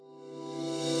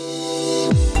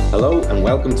Hello and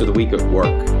welcome to the Week at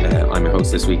Work. I'm your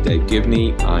host this week, Dave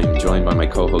Givney. I'm joined by my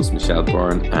co-hosts Michelle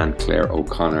Byrne and Clare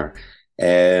O'Connor.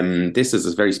 This is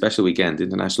a very special weekend.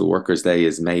 International Workers' Day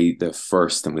is May the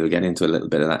 1st, and we'll get into a little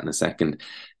bit of that in a second.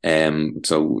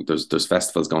 So there's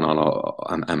festivals going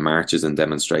on and marches and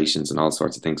demonstrations and all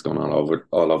sorts of things going on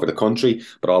all over the country,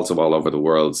 but also all over the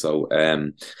world. So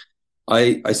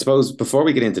I suppose before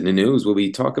we get into the news, will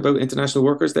we talk about International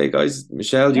Workers' Day, guys?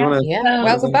 Michelle, do you want to? Yeah,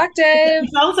 welcome back, Dave.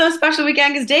 It's also a special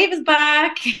weekend because Dave is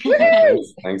back.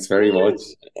 Thanks very much.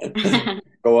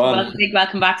 Go on. Well, a big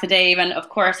welcome back to Dave. And of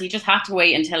course, he just had to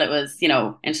wait until it was,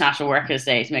 International Workers'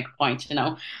 Day to make a point.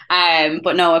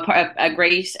 But no, a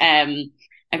great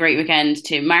weekend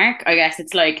to mark. I guess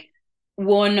it's like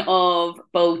one of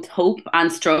both hope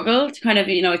and struggle to kind of,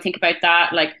 think about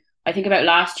that. Like, I think about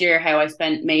last year, how I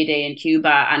spent May Day in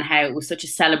Cuba and how it was such a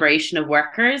celebration of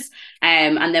workers.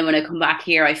 And then when I come back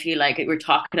here, I feel like we're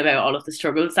talking about all of the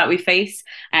struggles that we face.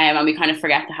 And we kind of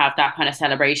forget to have that kind of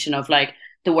celebration of like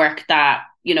the work that,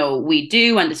 we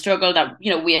do and the struggle that,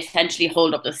 we essentially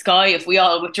hold up the sky. If we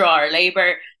all withdraw our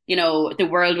labour, the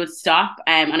world would stop.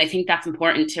 And I think that's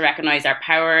important to recognise our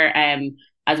power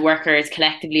as workers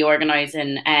collectively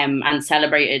organising and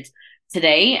celebrated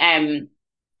today.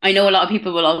 I know a lot of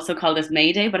people will also call this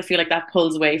May Day, but I feel like that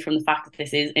pulls away from the fact that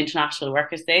this is International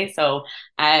Workers' Day. So,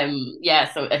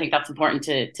 so I think that's important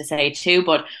to say too.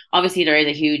 But obviously, there is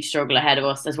a huge struggle ahead of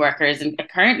us as workers, and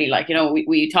currently,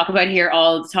 we talk about here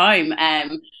all the time.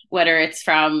 Whether it's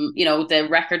from the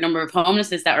record number of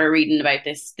homelessness that we're reading about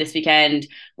this weekend,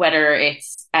 whether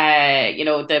it's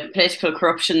the political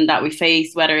corruption that we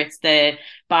face, whether it's the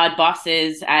bad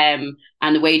bosses and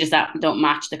the wages that don't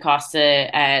match the cost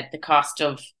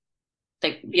of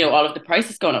all of the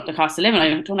prices going up, the cost of living. I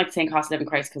don't like saying cost of living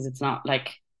crisis because it's not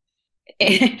like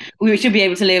we should be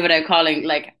able to live without calling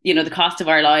the cost of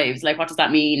our lives. Like, what does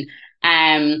that mean?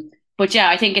 But yeah,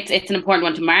 I think it's an important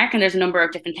one to mark, and there's a number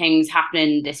of different things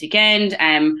happening this weekend.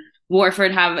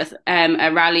 Waterford have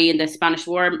a rally in the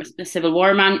the Civil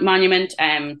War monument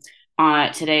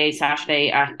today, Saturday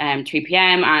at 3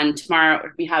 p.m. And tomorrow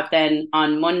we have then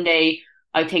on Monday,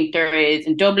 I think there is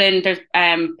in Dublin, there's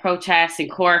protests in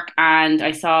Cork, and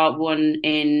I saw one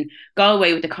in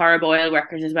Galway with the Cork oil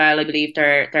workers as well. I believe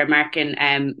they're marking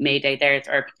May Day there,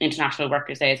 or International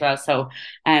Workers' Day as well. So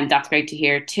that's great to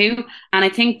hear too. And I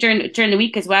think during the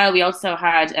week as well, we also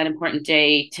had an important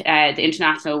day, the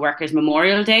International Workers'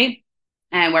 Memorial Day,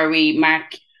 where we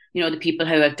mark the people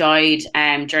who have died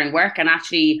during work. And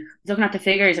actually, I was looking at the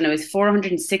figures, and it was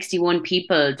 461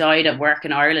 people died at work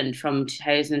in Ireland from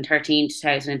 2013 to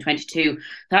 2022.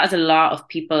 That is a lot of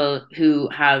people who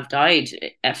have died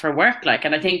for work.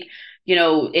 And I think,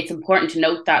 it's important to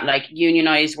note that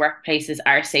unionized workplaces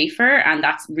are safer, and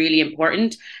that's really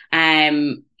important.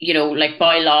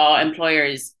 By law,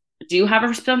 employers do have a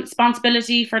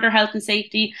responsibility for their health and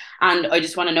safety, and I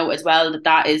just want to note as well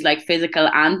that is physical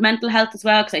and mental health as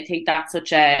well, because I think that's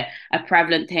such a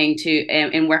prevalent thing too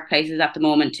in workplaces at the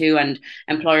moment too, and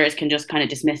employers can just kind of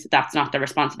dismiss that that's not their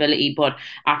responsibility, but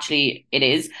actually it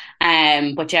is.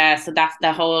 But yeah, so that's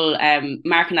the whole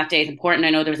marking that day is important.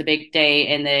 I know there was a big day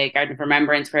in the Garden of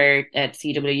Remembrance where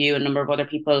CWU and a number of other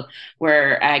people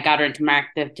were gathering to mark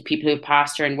the people who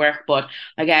passed during work, but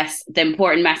I guess the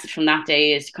important message from that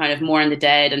day is to kind of mourn the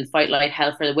dead and fight like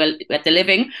hell for the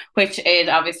living, which is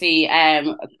obviously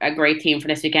a great theme for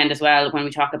this weekend as well when we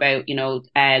talk about the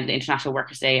International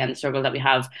Workers' Day and the struggle that we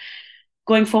have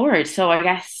going forward. So I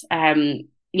guess a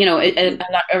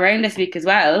lot around this week as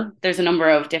well, there's a number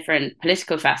of different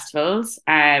political festivals.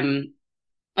 I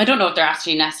don't know if they're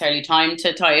actually necessarily timed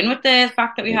to tie in with the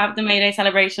fact that we have the May Day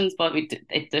celebrations, but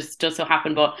it does so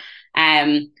happen. But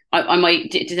I might.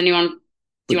 Does anyone?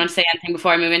 Do you want to say anything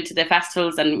before I move into the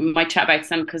festivals? And we might chat about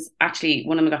some, because actually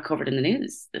one of them got covered in the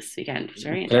news this weekend. Which is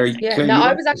very interesting. Yeah, no,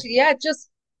 I was actually, just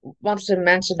wanted to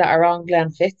mention that our own Glenn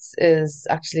Fitz is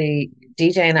actually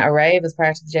DJing at a rave as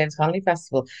part of the James Connolly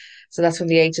Festival. So that's from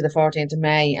the 8th to the 14th of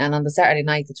May. And on the Saturday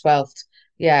night, the 12th,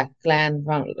 Glenn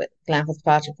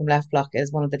Fitzpatrick from Left Block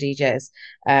is one of the DJs.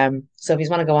 So if you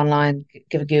want to go online,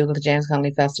 give a Google to James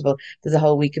Connolly Festival. There's a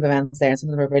whole week of events there, and some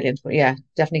of them are brilliant. But yeah,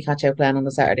 definitely catch out Glenn on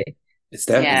the Saturday. It's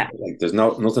definitely there's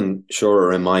nothing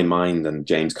surer in my mind than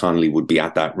James Connolly would be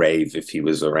at that rave if he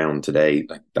was around today.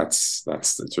 That's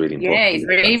it's really important. Yeah, he's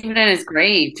raving in his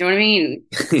grave. Do you know what I mean?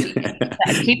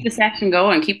 Keep the section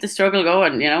going, keep the struggle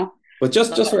going. But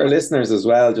just for our listeners as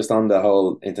well, just on the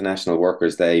whole International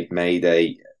Workers' Day, May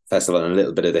Day festival, and a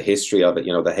little bit of the history of it.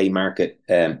 The Haymarket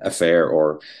affair,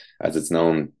 or as it's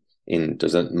known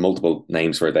there's multiple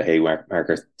names for the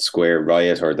Haymarket Square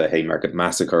riot or the Haymarket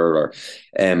massacre, or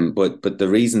but the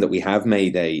reason that we have May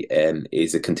Day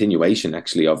is a continuation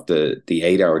actually of the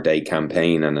 8-hour day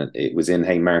campaign, and it was in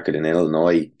Haymarket in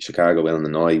Illinois, Chicago,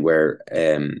 Illinois, where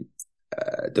there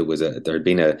had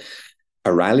been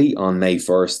a rally on May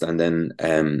 1st, and then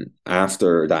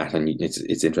after that, and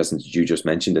it's interesting that you just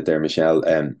mentioned it there, Michelle,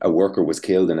 a worker was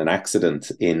killed in an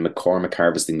accident in McCormick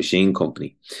Harvesting Machine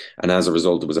Company, and as a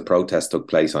result, there was a protest took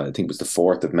place on, I think it was the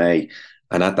 4th of May,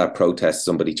 and at that protest,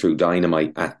 somebody threw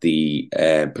dynamite at the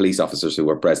police officers who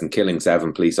were present, killing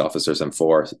 7 police officers and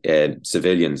 4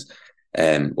 civilians.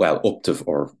 Up to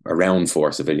or around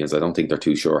 4 civilians. I don't think they're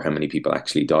too sure how many people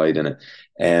actually died in it.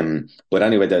 But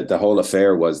anyway, the whole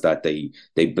affair was that they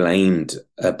blamed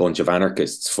a bunch of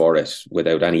anarchists for it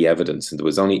without any evidence. And there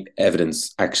was only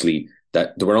evidence actually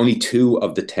that there were only 2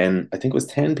 of the 10, I think it was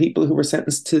 10 people who were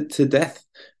sentenced to death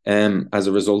as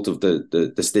a result of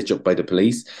the stitch up by the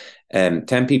police. 10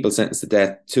 people sentenced to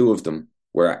death, 2 of them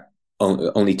were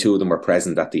only 2 of them were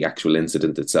present at the actual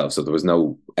incident itself. So there was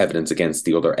no evidence against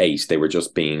the other 8. They were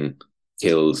just being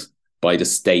killed by the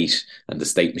state and the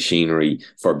state machinery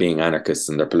for being anarchists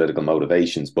and their political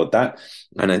motivations. But that,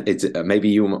 and it's maybe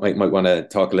you might want to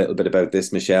talk a little bit about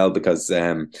this, Michelle, because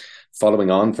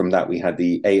following on from that, we had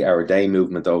the 8-hour day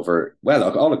movement all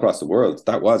across the world.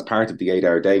 That was part of the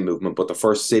 8-hour day movement, but the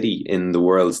first city in the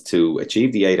world to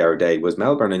achieve the 8-hour day was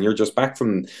Melbourne. And you're just back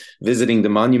from visiting the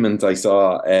monument I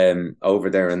saw over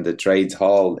there in the Trades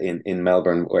Hall in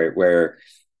Melbourne, where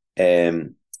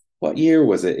what year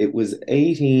was it? It was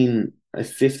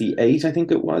 1858, I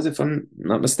think it was, if I'm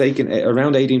not mistaken.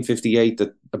 Around 1858,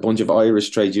 that a bunch of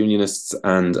Irish trade unionists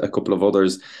and a couple of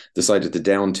others decided to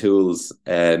down tools,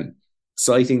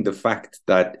 citing the fact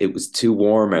that it was too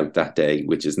warm out that day,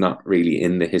 which is not really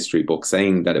in the history book,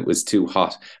 saying that it was too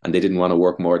hot and they didn't want to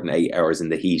work more than 8 hours in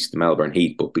the heat, the Melbourne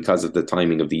heat. But because of the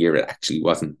timing of the year, it actually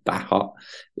wasn't that hot.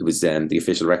 It was the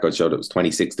official record showed it was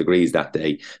 26 degrees that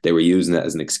day. They were using it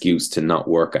as an excuse to not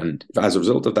work. And as a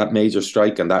result of that major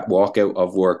strike and that walkout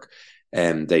of work,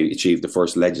 they achieved the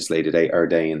first legislated 8-hour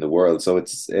day in the world. So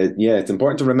it's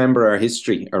important to remember our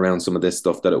history around some of this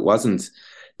stuff, that it wasn't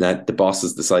that the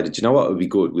bosses decided, you know what would be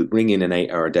good, we'll bring in an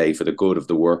 8-hour day for the good of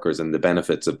the workers and the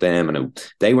benefits of them. And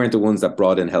they weren't the ones that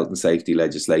brought in health and safety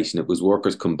legislation. It was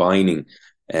workers combining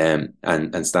and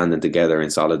standing together in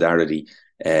solidarity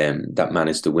that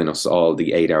managed to win us all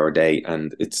the 8-hour day.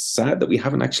 And it's sad that we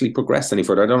haven't actually progressed any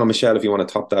further. I don't know, Michelle, if you want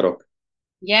to top that up.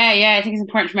 Yeah, I think it's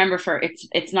important to remember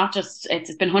it's not just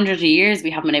it's been hundreds of years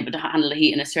we haven't been able to handle the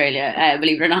heat in Australia,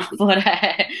 believe it or not. But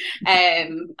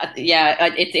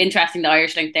it's interesting, the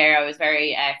Irish link there. I was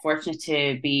very fortunate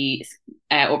to be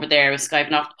over there. I was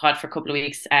Skyping off the pod for a couple of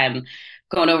weeks,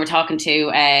 going over talking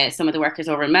to some of the workers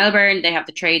over in Melbourne. They have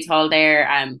the Trades Hall there,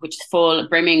 which is full,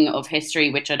 brimming of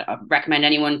history, which I'd recommend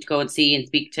anyone to go and see and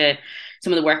speak to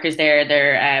some of the workers there.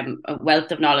 They're a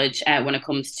wealth of knowledge when it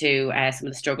comes to some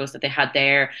of the struggles that they had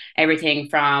there. Everything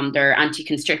from their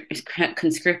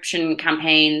anti-conscription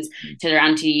campaigns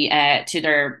to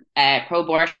their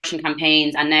pro-abortion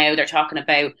campaigns, and now they're talking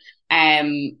about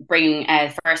bringing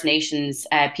First Nations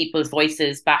people's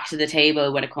voices back to the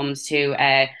table when it comes to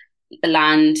the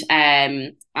land,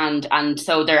 and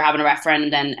so they're having a referendum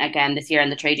then again this year,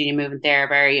 and the trade union movement there are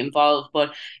very involved.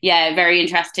 But yeah, very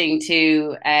interesting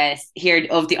to hear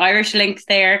of the Irish links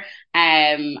there,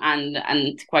 and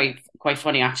quite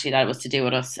funny actually that it was to do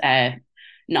with us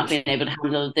not being able to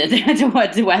handle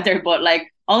the weather, but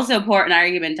like also important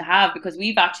argument to have, because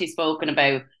we've actually spoken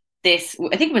about this,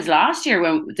 I think it was last year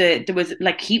when there was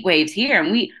like heat waves here,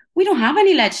 and we don't have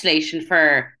any legislation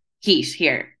for heat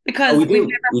here, because we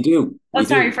do.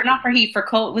 Not for heat, for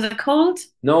cold. Was it cold?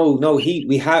 No, heat.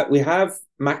 We have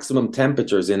maximum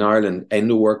temperatures in Ireland in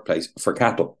the workplace for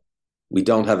cattle. We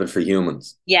don't have it for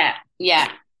humans. Yeah.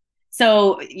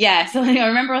 So I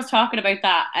remember us talking about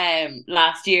that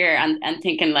last year and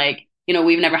thinking like,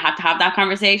 we've never had to have that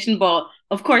conversation, but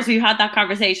of course we've had that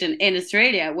conversation in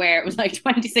Australia where it was like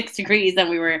 26 degrees and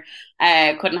we were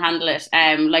couldn't handle it.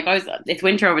 It's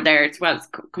winter over there. It's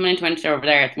coming into winter over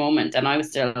there at the moment, and I was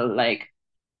still like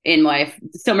in my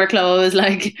summer clothes,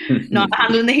 like not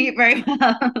handling the heat very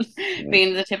well,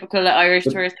 being the typical Irish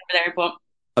tourist over there. But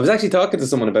I was actually talking to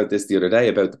someone about this the other day,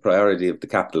 about the priority of the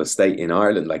capital estate in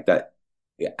Ireland, like that,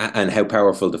 and how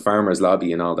powerful the farmers'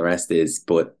 lobby and all the rest is.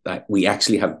 But we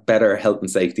actually have better health and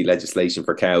safety legislation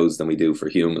for cows than we do for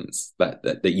humans.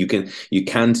 That you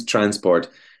can't transport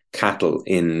cattle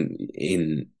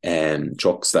in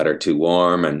trucks that are too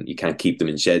warm, and you can't keep them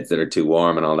in sheds that are too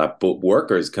warm and all that. But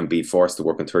workers can be forced to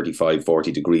work in 35,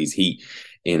 40 degrees heat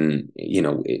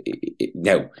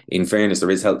now, in fairness, there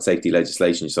is health safety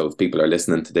legislation. So if people are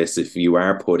listening to this, if you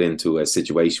are put into a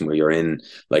situation where you're in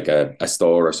like a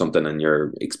store or something and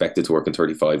you're expected to work in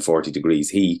 35, 40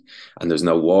 degrees heat and there's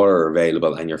no water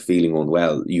available and you're feeling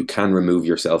unwell, you can remove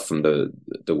yourself from the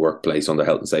workplace under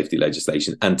health and safety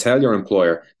legislation and tell your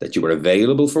employer that you are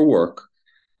available for work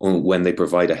when they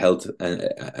provide a health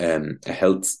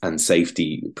and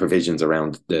safety provisions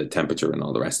around the temperature and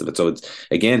all the rest of it. So it's,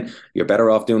 again, you're better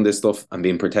off doing this stuff and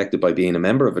being protected by being a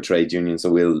member of a trade union.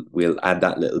 So we'll add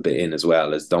that little bit in as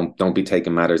well, as don't be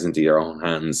taking matters into your own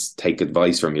hands. Take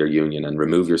advice from your union and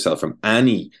remove yourself from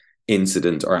any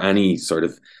incident or any sort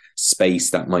of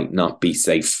space that might not be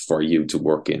safe for you to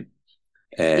work in.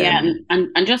 And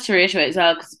just to reiterate as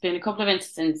well, because there's been a couple of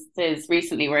instances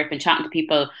recently where I've been chatting to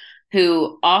people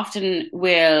who often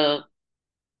will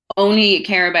only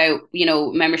care about,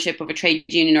 membership of a trade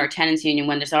union or a tenants union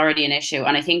when there's already an issue.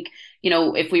 And I think,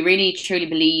 if we really truly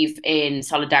believe in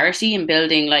solidarity and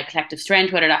building like collective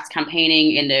strength, whether that's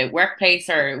campaigning in the workplace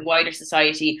or wider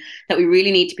society, that we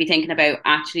really need to be thinking about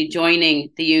actually joining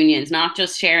the unions, not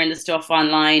just sharing the stuff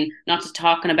online, not just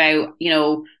talking about,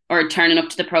 or turning up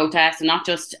to the protest, and not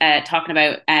just talking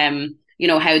about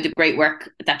how the great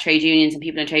work that trade unions and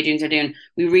people in trade unions are doing.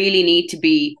 We really need to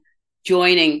be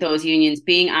joining those unions,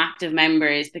 being active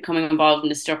members, becoming involved in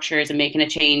the structures and making a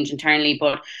change internally.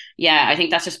 But yeah, I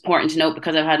think that's just important to note,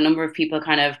 because I've had a number of people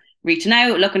kind of reaching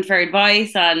out, looking for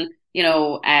advice on,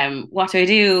 what do I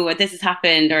do when this has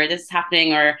happened or this is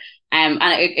happening, or and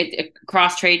it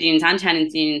across trade unions and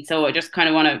tenants unions. So I just kind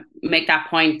of want to make that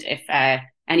point. If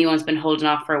anyone's been holding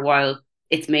off for a while,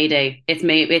 it's May Day.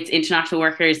 It's International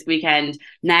Workers Weekend.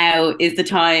 Now is the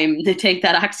time to take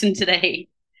that action today.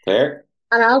 Claire?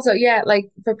 And also, yeah, like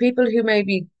for people who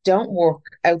maybe don't work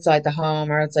outside the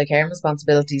home or outside care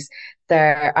responsibilities,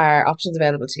 there are options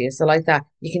available to you. So like that,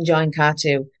 you can join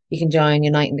CATU, you can join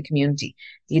Unite in the Community.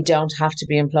 You don't have to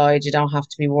be employed, you don't have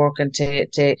to be working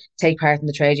to take part in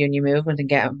the trade union movement and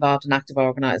get involved in active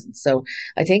organising. So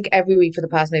I think every week for the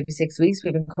past maybe 6 weeks,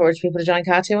 we've encouraged people to join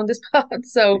CATU on this pod.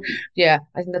 So yeah,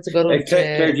 I think that's a good one.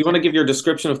 Claire, do you want to give your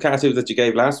description of CATU that you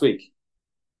gave last week?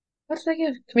 What did I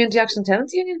give? Community Action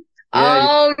Tenants Union? Yeah,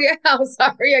 oh, yeah. I'm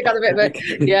sorry. I got a bit of it.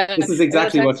 Yeah. This is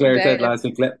exactly what Claire said last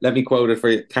week. Let me quote it for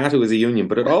you. CATU is a union,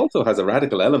 but it also has a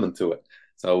radical element to it.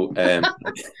 So,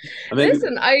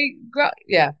 listen,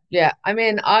 yeah. I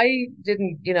mean, I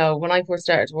didn't, when I first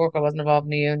started to work, I wasn't involved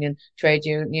in a union, trade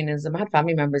unionism. I had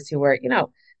family members who were,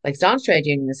 like staunch trade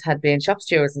unionists, had been shop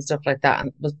stewards and stuff like that,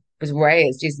 and was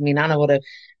raised. Jesus, me nana would have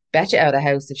bet you out of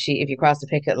house if you crossed a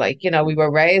picket. Like, we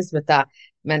were raised with that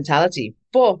mentality.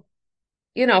 But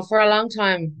for a long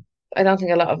time, I don't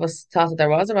think a lot of us thought that there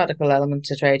was a radical element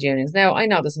to trade unions. Now, I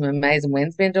know there's some amazing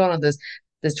wins being done, and there's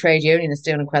trade unionists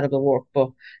doing incredible work.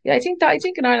 But yeah, I think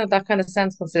in Ireland that kind of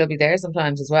sense can still be there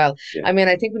sometimes as well. Yeah. I mean,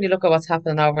 I think when you look at what's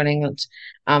happening over in England,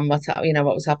 what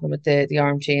was happening with the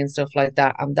RMG and stuff like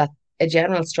that, that a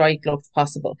general strike looks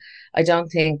possible. I don't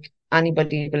think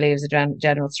anybody believes a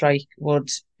general strike would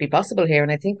be possible here,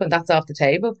 and I think when that's off the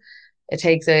table,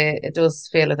 it does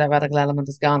feel that radical element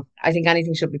is gone. I think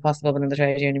anything should be possible within the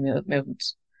trade union movement.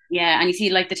 Yeah, and you see,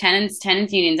 like the tenants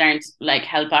unions aren't like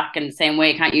held back in the same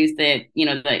way. Can't use the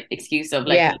the excuse of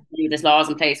like there's laws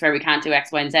in place where we can't do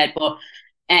X, Y, and Z. But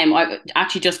I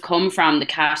actually just come from the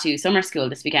CATU summer school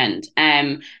this weekend.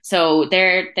 So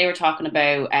they were talking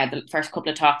about the first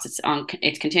couple of talks.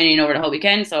 It's continuing over the whole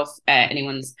weekend. So if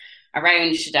anyone's around,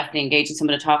 you should definitely engage in some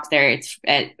of the talks there. It's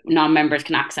non-members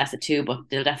can access it too, but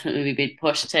they'll definitely be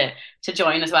pushed to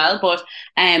join as well. But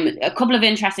a couple of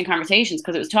interesting conversations,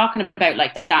 because it was talking about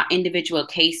like that individual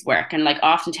casework, and like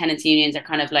often tenants unions are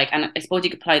kind of like, and I suppose you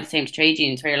could apply the same to trade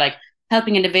unions, where you're like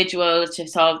helping individuals to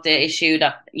solve the issue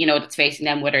that that's facing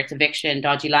them, whether it's eviction,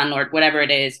 dodgy landlord, whatever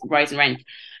it is, rising rent.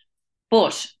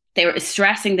 But they were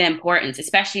stressing the importance,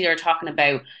 especially they were talking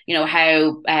about,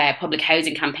 how public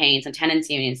housing campaigns and tenants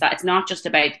unions, that it's not just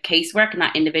about casework and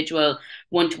that individual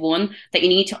one-to-one, that you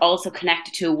need to also connect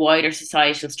it to a wider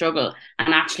societal struggle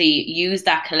and actually use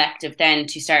that collective then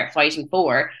to start fighting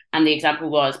for. And the example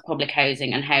was public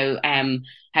housing, and how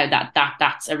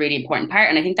that's a really important part.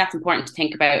 And I think that's important to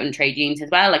think about in trade unions as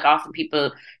well. Like often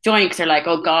people join because they're like,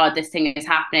 oh God, this thing is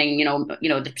happening,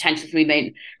 the potential to be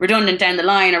made redundant down the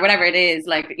line or whatever it is.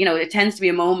 Like, it tends to be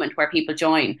a moment where people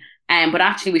join. But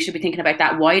actually we should be thinking about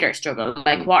that wider struggle.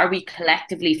 Like, what are we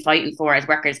collectively fighting for as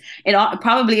workers? It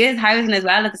probably is housing as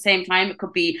well at the same time. It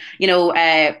could be,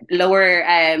 lower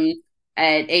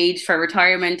age for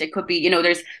retirement. It could be,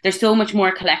 there's so much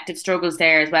more collective struggles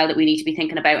there as well that we need to be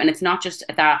thinking about. And it's not just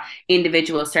that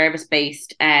individual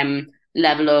service-based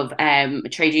level of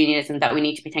trade unionism that we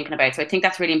need to be thinking about. So I think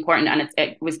that's really important, and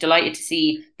it was delighted to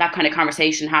see that kind of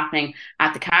conversation happening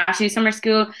at the Cashew Summer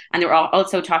School, and they were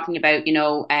also talking about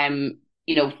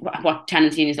what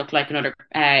tenants unions look like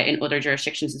in other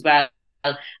jurisdictions as well,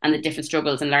 and the different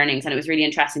struggles and learnings. And it was really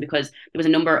interesting because there was a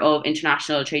number of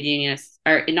international trade unionists,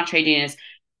 or not trade unionists,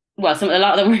 well, a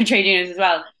lot of them were trade unions as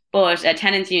well, but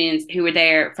tenants unions who were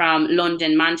there from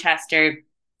London, Manchester,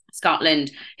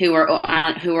 Scotland, who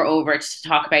were over to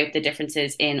talk about the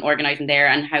differences in organising there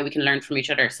and how we can learn from each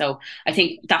other. So I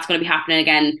think that's going to be happening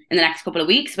again in the next couple of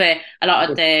weeks, with a lot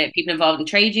of the people involved in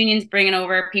trade unions bringing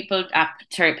over people at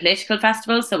political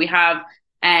festivals. So we have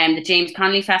the James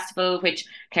Connolly Festival, which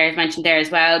Claire's mentioned there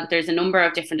as well. But there's a number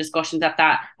of different discussions at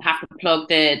that. I have to plug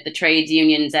the trades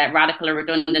unions radical or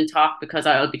redundant talk, because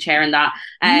I'll be chairing that.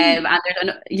 And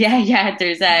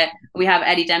we have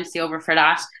Eddie Dempsey over for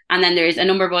that. And then there's a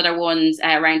number of other ones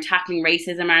around tackling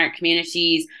racism in our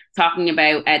communities, talking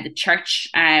about the church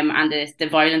and the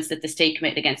violence that the state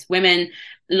committed against women.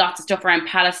 Lots of stuff around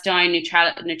Palestine,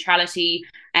 neutrality,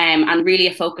 and really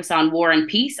a focus on war and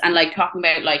peace, and like talking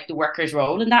about like the workers'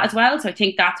 role in that as well. So I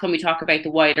think that's when we talk about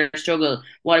the wider struggle.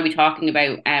 What are we talking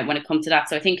about when it comes to that?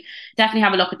 So I think definitely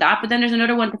have a look at that. But then there's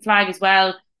another one to flag as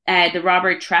well, the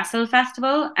Robert Tressel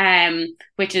Festival,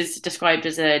 which is described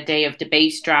as a day of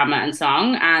debate, drama, and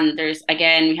song. And there's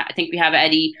again, I think we have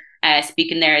Eddie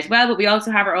speaking there as well, but we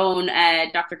also have our own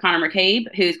Dr. Conor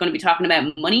McCabe, who's going to be talking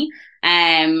about money,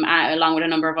 along with a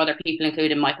number of other people,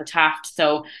 including Michael Taft.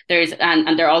 So there's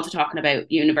and they're also talking about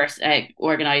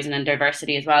organising and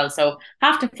diversity as well. So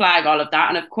have to flag all of that,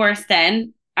 and of course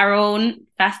then our own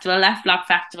festival, Left Block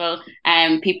Festival.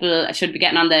 People should be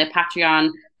getting on the Patreon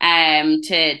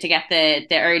to get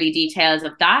the early details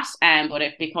of that, but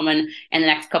it'll be coming in the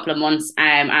next couple of months,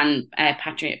 and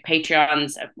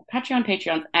Patreons,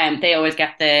 they always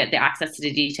get the access to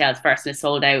the details first, and it's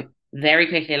sold out very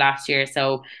quickly last year,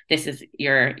 so this is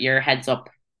your heads up.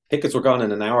 Tickets were gone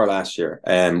in an hour last year.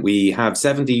 We have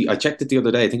 70, I checked it the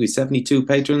other day, I think we have 72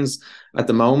 patrons at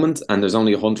the moment, and there's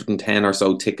only 110 or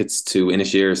so tickets to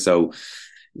Inisheer, so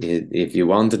if you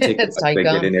want a ticket,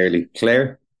 get in early.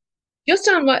 Claire? Just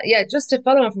to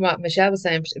follow on from what Michelle was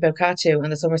saying about Catu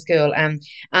and the summer school, and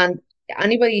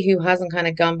anybody who hasn't kind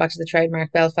of gone back to the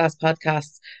Trademark Belfast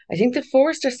podcasts, I think the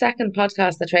first or second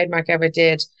podcast the Trademark ever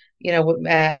did,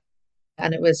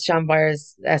 and it was Sean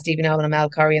Byers, Stephen Owen, and Mel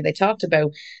Corrie, and they talked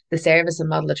about the service and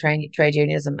model of trade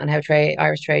unionism, and how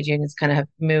Irish trade unions kind of have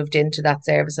moved into that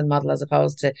service and model as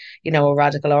opposed to, a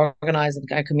radical organising,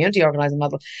 community organising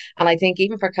model. And I think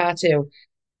even for Catu,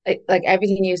 like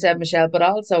everything you said, Michelle, but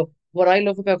also what I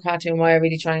love about Catu and why I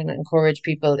really try and encourage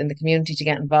people in the community to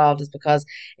get involved is because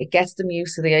it gets them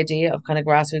used to the idea of kind of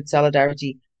grassroots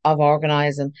solidarity, of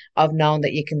organising, of knowing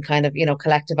that you can kind of,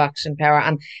 collective action power.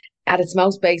 And at its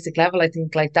most basic level, I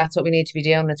think like that's what we need to be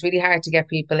doing. It's really hard to get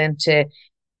people into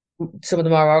some of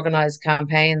the more organised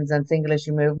campaigns and single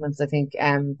issue movements, I think,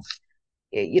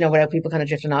 without people kind of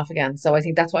drifting off again. So I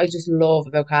think that's what I just love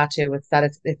about Catu. It's that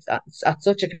it's at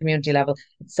such a community level.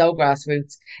 It's so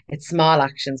grassroots. It's small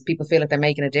actions. People feel like they're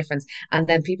making a difference, and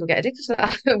then people get addicted to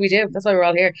that. We do. That's why we're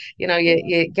all here. You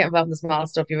get involved in the small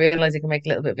stuff. You realise you can make a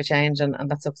little bit of a change, and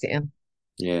that sucks you in.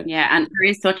 Yeah, and there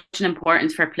is such an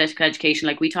importance for political education.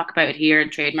 Like we talk about it here,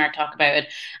 Trademark talk about it.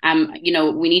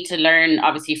 We need to learn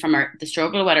obviously from the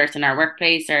struggle, whether it's in our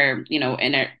workplace or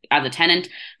as a tenant.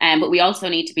 But we also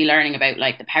need to be learning about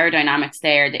like the power dynamics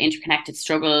there, the interconnected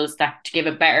struggles that to give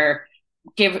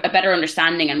a better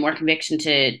understanding and more conviction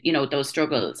to those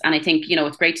struggles. And I think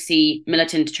it's great to see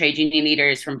militant trade union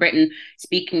leaders from Britain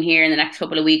speaking here in the next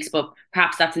couple of weeks, but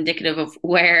perhaps that's indicative of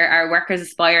where our workers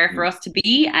aspire for us to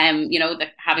be,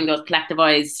 having those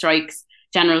collectivized strikes,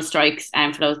 general strikes,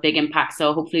 for those big impacts.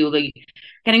 So hopefully we'll be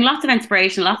getting lots of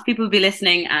inspiration, lots of people will be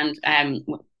listening, and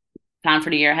plan for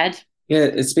the year ahead.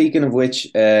 Yeah, speaking of which,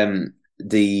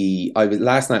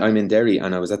 last night I'm in Derry,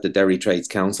 and I was at the Derry Trades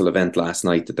Council event last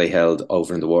night that they held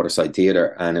over in the Waterside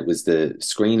Theatre, and it was the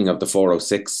screening of the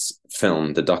 406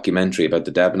 film, the documentary about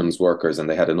the Debenhams workers, and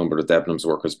they had a number of Debenhams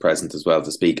workers present as well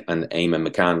to speak, and Eamon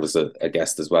McCann was a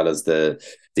guest, as well as the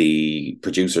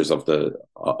producers of the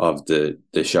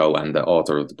show and the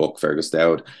author of the book, Fergus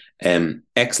Dowd.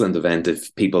 Excellent event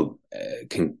if people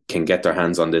can get their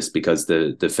hands on this, because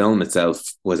the film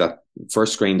itself was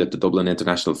first screened at the Dublin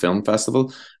International Film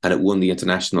Festival, and it won the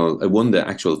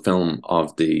actual film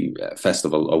of the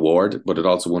festival award, but it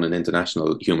also won an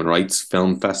International Human Rights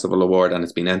Film Festival award, and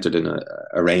it's been entered in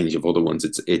a range of other ones.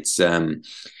 It's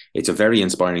a very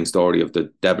inspiring story of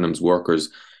the Debenhams workers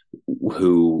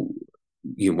who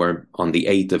you were on the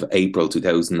 8th of April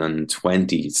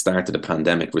 2020, started a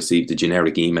pandemic, received a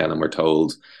generic email and were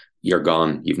told, you're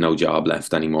gone, you've no job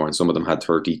left anymore. And some of them had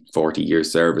 30, 40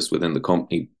 years service within the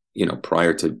company. You know,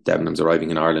 prior to Debenhams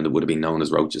arriving in Ireland, it would have been known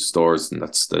as Roach's Stores, and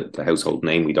that's the household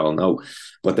name we'd all know.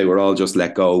 But they were all just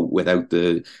let go without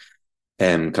the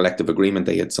collective agreement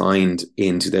they had signed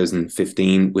in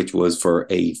 2015, which was for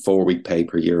a 4-week pay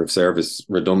per year of service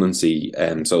redundancy.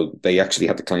 So they actually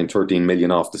had to claim 13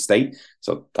 million off the state.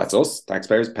 So that's us,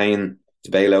 taxpayers, paying to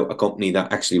bail out a company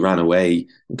that actually ran away,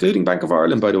 including Bank of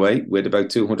Ireland, by the way, with about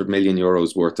 200 million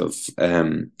euros worth of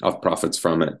profits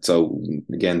from it. So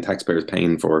again, taxpayers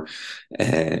paying for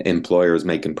employers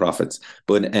making profits.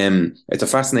 But it's a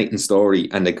fascinating story,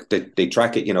 and they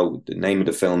track it. You know, the name of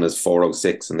the film is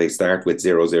 406, and they start with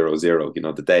 000. You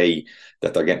know, the day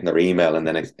that they're getting their email, and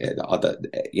then it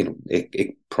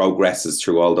progresses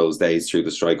through all those days through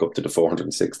the strike up to the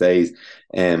 406 days,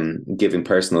 giving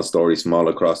personal stories from all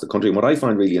across the country. And what I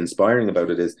find really inspiring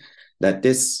about it is that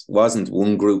this wasn't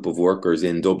one group of workers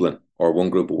in Dublin or one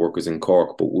group of workers in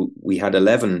Cork, but we had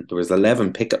 11, there was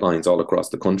 11 picket lines all across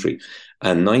the country,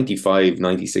 and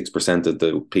 96% of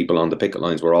the people on the picket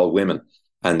lines were all women,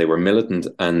 and they were militant,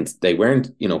 and they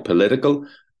weren't, you know, political.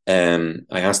 I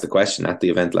asked the question at the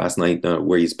event last night,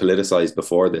 were you politicised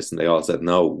before this? And they all said,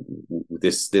 no,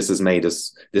 this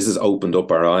has opened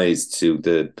up our eyes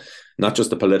to not just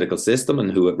the political system and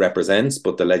who it represents,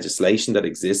 but the legislation that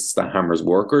exists that hammers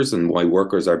workers, and why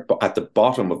workers are at the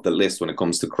bottom of the list when it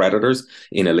comes to creditors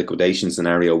in a liquidation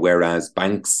scenario, whereas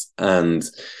banks and,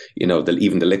 you know,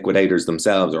 even the liquidators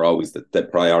themselves are always the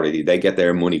priority. They get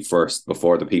their money first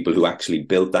before the people who actually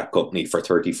built that company for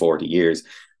 30, 40 years,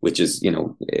 which is, you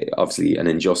know, obviously an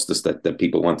injustice that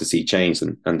people want to see changed,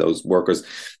 and those workers.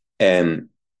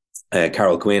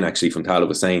 Carol Quinn, actually, from Tala,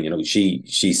 was saying, you know,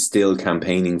 she's still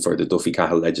campaigning for the Duffy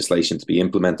Cahill legislation to be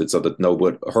implemented, so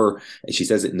that she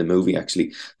says it in the movie,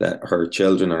 actually, that her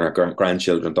children and her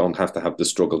grandchildren don't have to have the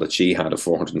struggle that she had of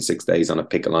 406 days on a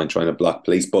picket line trying to block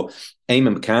police. But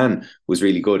Eamon McCann was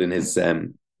really good in his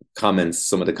comments,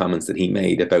 some of the comments that he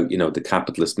made about, you know, the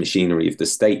capitalist machinery of the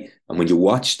state. And when you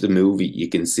watch the movie, you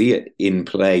can see it in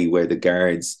play, where the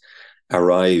guards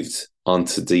arrived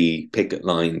onto the picket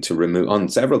line to remove, on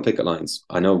several picket lines.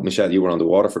 I know, Michelle, you were on the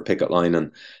Waterford picket line,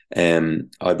 and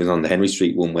I was on the Henry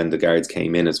Street one when the guards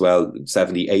came in as well.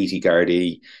 70, 80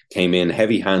 Gardaí came in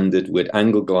heavy-handed with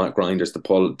angle grinders to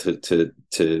pull to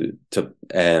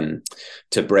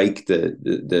break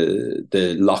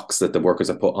the locks that the workers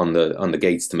have put on the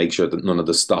gates to make sure that none of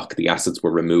the stock, the assets,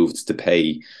 were removed to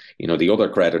pay, you know, the other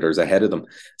creditors ahead of them.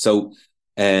 So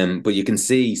but you can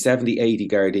see 70, 80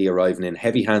 Gardaí arriving in,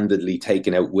 heavy-handedly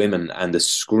taking out women, and the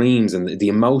screams and the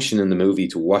emotion in the movie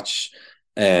to watch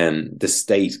the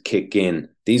state kick in.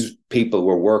 These people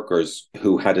were workers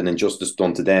who had an injustice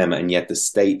done to them, and yet the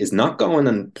state is not going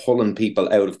and pulling people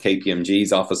out of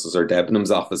KPMG's offices or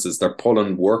Debenhams offices. They're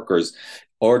pulling workers,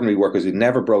 ordinary workers who've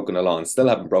never broken a law and still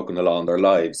haven't broken a law in their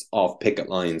lives, off picket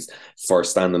lines for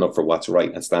standing up for what's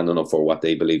right and standing up for what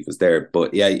they believe was there.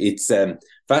 But yeah, it's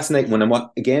fascinating when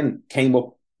what again came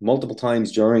up multiple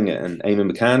times during it, and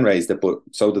Eamon McCann raised it, but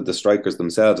so did the strikers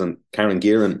themselves. And Karen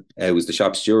Gearan was the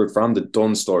shop steward from the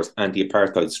Dunn Stores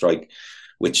anti-apartheid strike,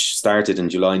 which started in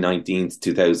July 19th,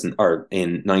 2000, or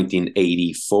in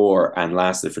 1984, and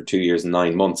lasted for 2 years and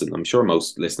 9 months. And I'm sure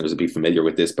most listeners will be familiar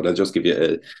with this, but I'll just give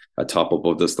you a top up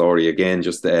of the story again.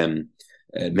 Just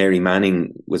Mary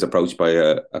Manning was approached by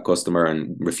a customer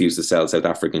and refused to sell South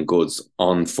African goods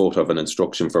on foot of an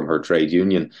instruction from her trade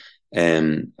union.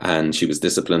 And she was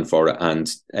disciplined for it,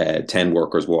 and 10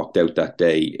 workers walked out that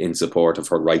day in support of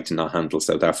her right to not handle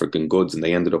South African goods, and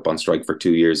they ended up on strike for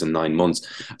 2 years and 9 months.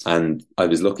 And I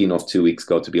was lucky enough 2 weeks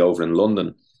ago to be over in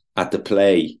London at the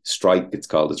play Strike, it's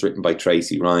called. It's written by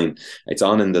Tracy Ryan. It's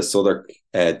on in the Southwark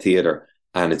Theatre,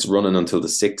 and it's running until the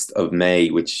 6th of May,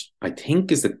 which I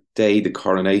think is the day the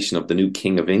coronation of the new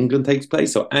King of England takes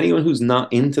place. So anyone who's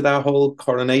not into that whole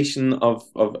coronation of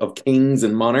kings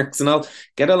and monarchs and all,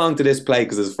 get along to this play,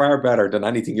 because it's far better than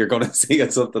anything you're going to see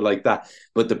at something like that.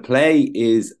 But the play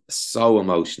is so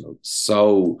emotional,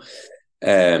 so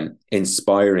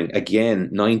inspiring. Again,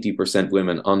 90%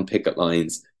 women on picket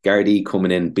lines, Gardaí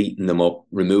coming in, beating them up,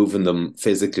 removing them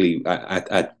physically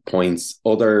at points.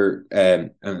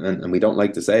 And we don't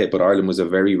like to say it, but Ireland was a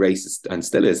very racist, and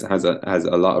still has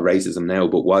a lot of racism now,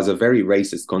 but was a very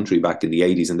racist country back in the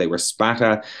 80s, and they were spat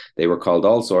at, they were called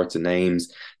all sorts of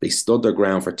names. They stood their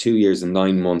ground for 2 years and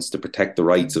 9 months to protect the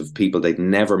rights of people they'd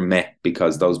never met,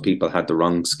 because those people had the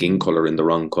wrong skin colour in the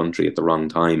wrong country at the wrong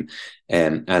time,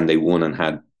 and they won and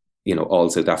had all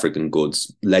South African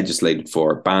goods legislated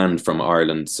for, banned from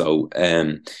Ireland. So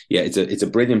yeah, it's a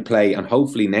brilliant play, and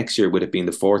hopefully next year, with it being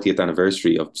the 40th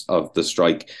anniversary of the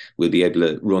strike, we'll be able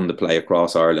to run the play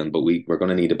across Ireland. But we're going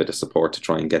to need a bit of support to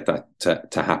try and get that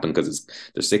to happen, because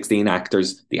there's 16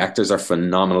 actors. The actors are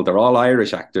phenomenal. They're all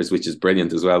Irish actors, which is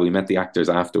brilliant as well. We met the actors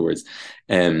afterwards.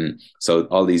 So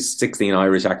all these 16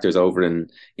 Irish actors over in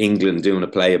England doing a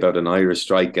play about an Irish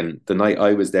strike. And the night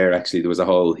I was there, actually, there was a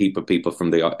whole heap of people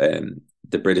from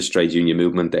the British trade union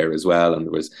movement there as well, and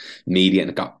there was media, and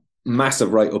it got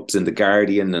massive write-ups in the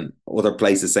Guardian and other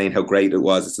places saying how great it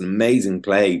was. It's an amazing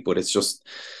play, but it's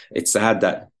sad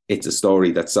that it's a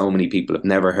story that so many people have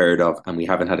never heard of, and we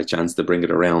haven't had a chance to bring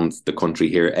it around the country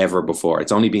here ever before.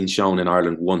 It's only been shown in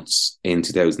Ireland once in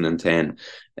 2010.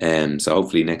 So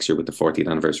hopefully next year with the 40th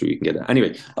anniversary we can get it.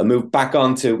 Anyway, I'll move back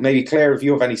on to maybe Claire, if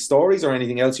you have any stories or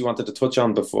anything else you wanted to touch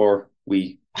on before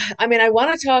we... I mean, I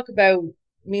want to talk about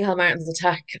Micheál Martin's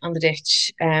attack on the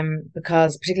ditch,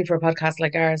 because particularly for a podcast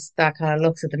like ours that kind of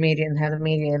looks at the media and how the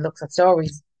media looks at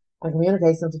stories and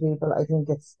communicates them to people, I think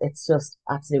it's just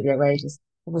absolutely outrageous.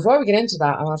 But before we get into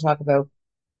that, I want to talk about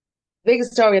the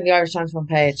biggest story on the Irish Times front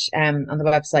page, on the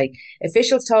website.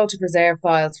 Officials told to preserve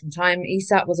files from time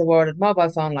ESAT was awarded mobile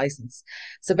phone license.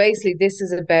 So basically, this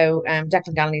is about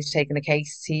Declan Gallagher's taken a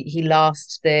case. Him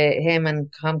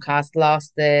and Comcast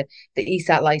lost the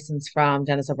ESAT license from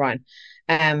Dennis O'Brien,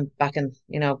 back in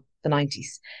the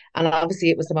 90s, and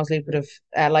obviously it was the most lucrative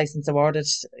license awarded.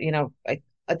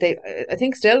 I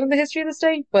think still in the history of the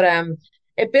state, but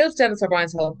it built Dennis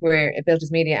O'Brien's whole career. It built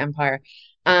his media empire.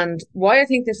 And why I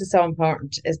think this is so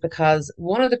important is because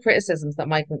one of the criticisms that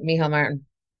Micheál Martin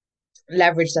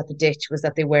leveraged at the ditch was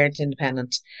that they weren't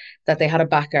independent, that they had a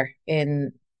backer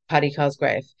in Paddy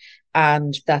Cosgrave,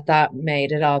 and that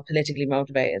made it all politically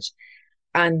motivated.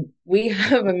 And we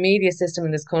have a media system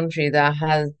in this country that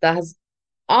has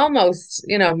almost,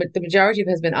 the majority of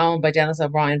it has been owned by Dennis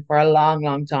O'Brien for a long,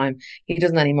 long time. He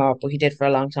doesn't anymore, but he did for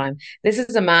a long time. This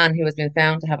is a man who has been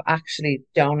found to have actually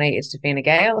donated to Fine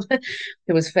Gael,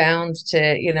 who was found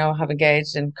to, have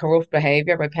engaged in corrupt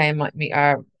behaviour by paying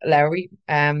Lowry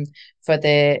for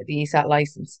the ESAT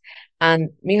licence. And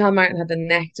Micheál Martin had the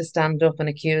neck to stand up and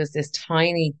accuse this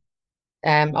tiny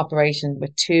operation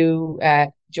with two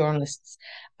journalists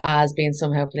as being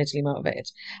somehow politically motivated.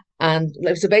 And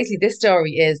so basically this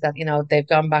story is that, they've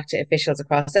gone back to officials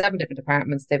across 7 different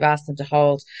departments. They've asked them to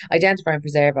hold, identify and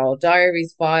preserve all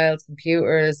diaries, files,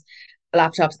 computers,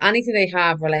 laptops, anything they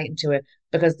have relating to it,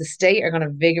 because the state are going to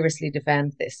vigorously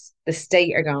defend this. The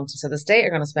state are going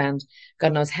to spend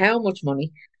God knows how much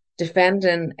money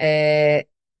defending a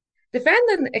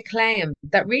claim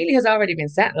that really has already been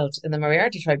settled in the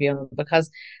Moriarty Tribunal, because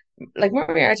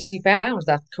Moriarty found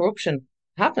that corruption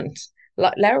happened.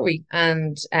 Lowry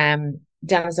and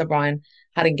Dennis O'Brien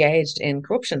had engaged in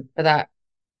corruption for that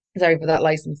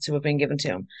license to have been given to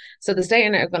him. So the state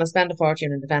are going to spend a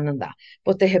fortune in defending that.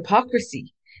 But the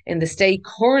hypocrisy in the state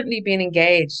currently being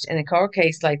engaged in a court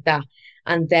case like that,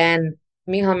 and then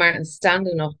Micheál Martin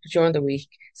standing up during the week.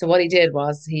 So what he did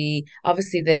was, he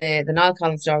obviously the Niall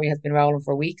Collins story has been rolling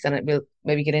for weeks, and we'll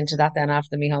maybe get into that then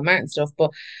after the Micheál Martin stuff.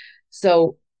 But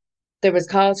so there was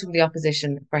calls from the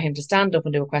opposition for him to stand up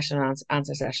and do a question and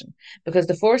answer session, because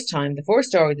the first story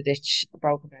the ditch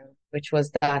broke about, which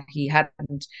was that he had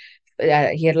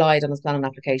lied on his planning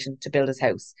application to build his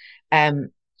house.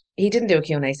 He didn't do a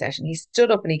Q&A session. He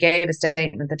stood up and he gave a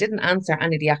statement that didn't answer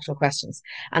any of the actual questions.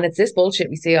 And it's this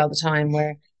bullshit we see all the time,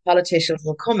 where politicians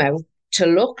will come out to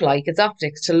look like it's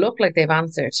optics, to look like they've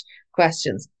answered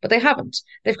questions, but they haven't.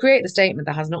 They've created a statement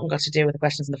that has nothing got to do with the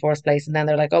questions in the first place, and then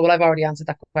they're like, "Oh well, I've already answered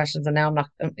that questions, and now I'm not,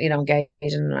 engaging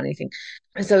in anything."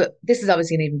 And so this is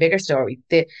obviously an even bigger story.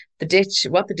 The ditch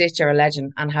are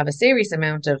alleging, and have a serious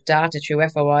amount of data through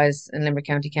FOIs in Limerick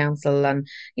County Council, and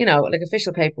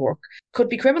official paperwork, could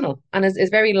be criminal, and is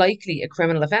very likely a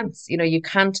criminal offence. You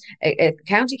can't, a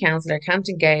county councillor can't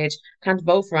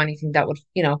vote for anything that would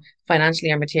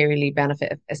financially or materially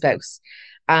benefit a spouse.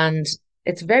 And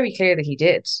it's very clear that he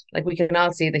did. We can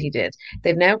all see that he did.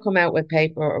 They've now come out with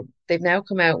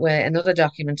another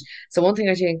document. So one thing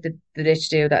I think the ditch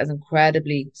do that is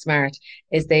incredibly smart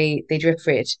is they drip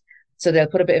feed. So they'll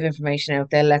put a bit of information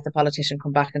out, they'll let the politician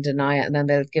come back and deny it, and then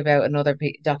they'll give out another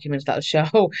document that'll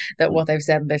show that what they've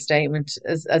said in their statement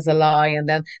is a lie, and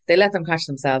then they let them catch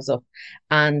themselves up.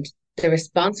 And the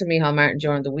response from Micheál Martin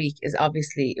during the week is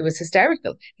obviously, it was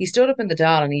hysterical. He stood up in the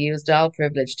Dáil and he used Dáil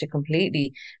privilege to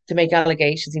make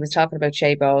allegations. He was talking about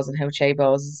Che Bowes and how Che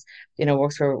Bowes,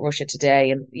 works for Russia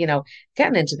Today, and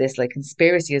getting into this like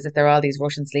conspiracy as if they're all these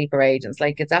Russian sleeper agents.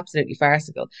 Like, it's absolutely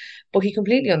farcical. But he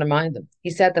completely undermined them.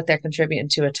 He said that they're contributing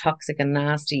to a toxic and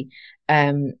nasty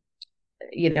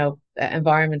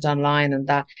environment online, and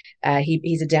that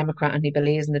he's a Democrat and he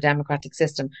believes in the democratic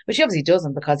system, which he obviously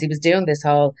doesn't, because he was doing this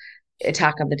whole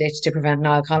attack on the ditch to prevent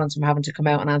Niall Collins from having to come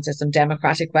out and answer some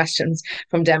democratic questions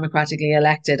from democratically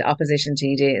elected opposition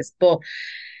TDs. But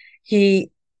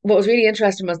what was really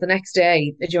interesting was the next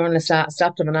day, a journalist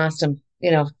stopped him and asked him,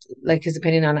 like his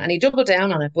opinion on it. And he doubled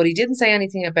down on it, but he didn't say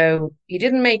anything he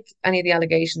didn't make any of the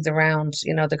allegations around,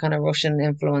 the kind of Russian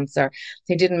influence, or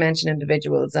he didn't mention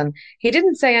individuals, and he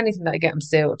didn't say anything that would get him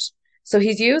sued. So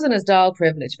he's using his Dáil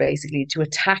privilege basically to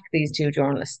attack these two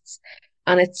journalists.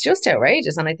 And it's just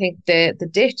outrageous. And I think the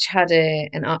Ditch had a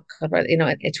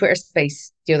Twitter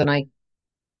space the other night.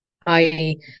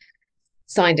 I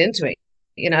signed into it,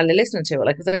 listening to it,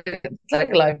 like it's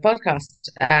like a live podcast.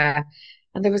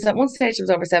 And there was at one stage there was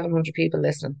over 700 people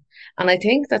listening. And I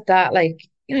think that like,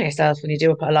 yourself, when you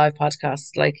do a live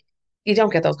podcast, like, you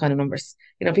don't get those kind of numbers.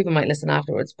 People might listen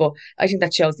afterwards, but I think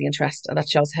that shows the interest, and that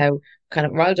shows how kind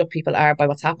of riled up people are by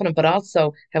what's happening, but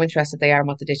also how interested they are in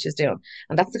what the Ditch is doing.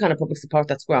 And that's the kind of public support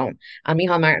that's grown. And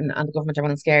Micheál Martin and the government are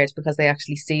running scared because they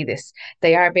actually see this.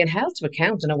 They are being held to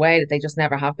account in a way that they just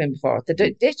never have been before.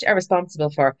 The Ditch are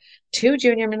responsible for 2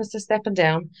 junior ministers stepping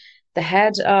down, the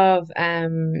head of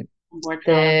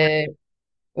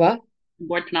what?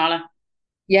 Board Penala.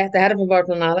 Yeah, the head of Board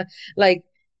Penala. Like,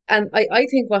 and I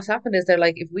think what's happened is they're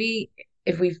like, if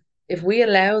we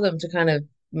allow them to kind of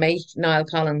make Niall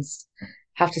Collins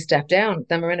have to step down,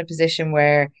 then we're in a position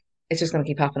where it's just going to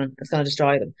keep happening. It's going to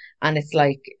destroy them. And it's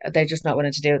like, they're just not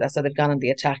willing to do that. So they've gone on the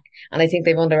attack. And I think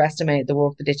they've underestimated the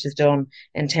work the Ditch has done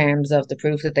in terms of the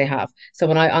proof that they have. So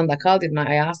when on that call the other night,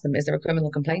 I asked them, is there a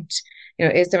criminal complaint?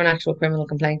 Is there an actual criminal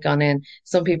complaint gone in?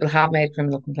 Some people have made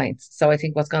criminal complaints. So I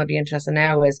think what's going to be interesting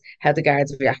now is how the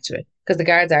guards react to it. Because the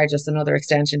guards are just another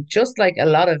extension, just like a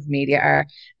lot of media are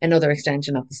another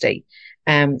extension of the state.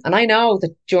 And I know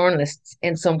that journalists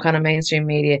in some kind of mainstream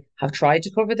media have tried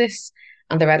to cover this,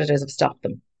 and their editors have stopped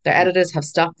them. Their editors have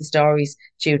stopped the stories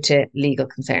due to legal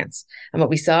concerns. And what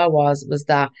we saw was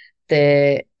that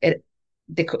it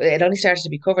only started to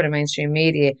be covered in mainstream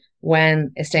media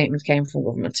when a statement came from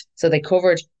government. So they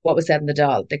covered what was said in the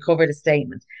Dáil. They covered a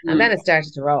statement, and then it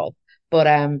started to roll. But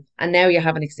and now you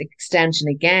have an extension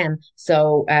again.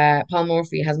 So Paul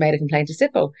Murphy has made a complaint to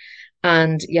SIPO,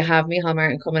 and you have Micheál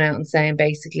Martin coming out and saying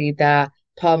basically that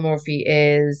Paul Murphy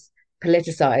is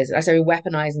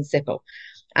weaponizing SIPO.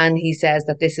 And he says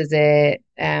that this is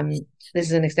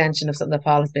an extension of something that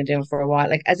Paul has been doing for a while,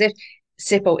 like as if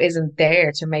SIPO isn't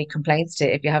there to make complaints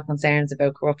to if you have concerns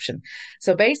about corruption.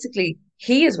 So basically,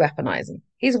 he is weaponizing.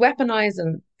 He's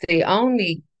weaponizing the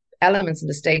only elements in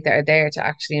the state that are there to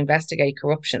actually investigate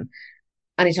corruption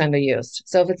anytime they're used.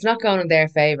 So if it's not going in their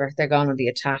favor, they're going on the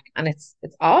attack, and it's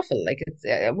awful. Like, it's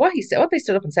what he said, what they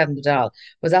stood up and said in the Dáil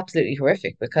was absolutely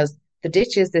horrific, because the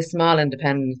Ditch is this small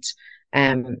independent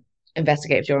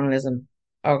investigative journalism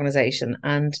organization,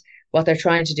 and what they're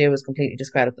trying to do is completely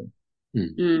discredit them.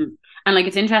 And like,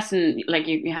 it's interesting, like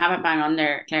you have it bang on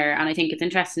there, Claire, and I think it's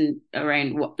interesting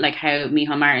around how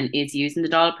Micheál Martin is using the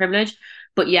Dáil privilege,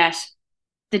 but yet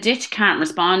the Ditch can't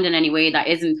respond in any way that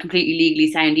isn't completely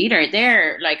legally sound either.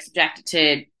 They're like subjected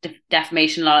to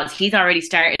defamation laws. He's already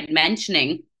started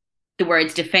mentioning the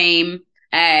words defame,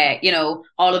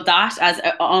 all of that as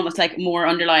almost like more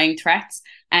underlying threats.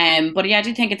 But yeah, I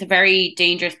do think it's a very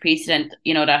dangerous precedent,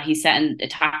 that he's setting,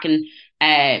 attacking,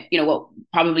 what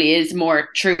probably is more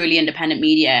truly independent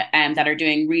media that are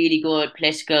doing really good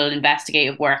political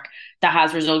investigative work that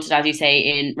has resulted, as you say,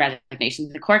 in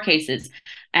resignations in court cases.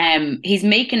 He's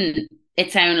making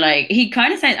it sound like, he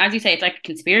kind of says, as you say, it's like a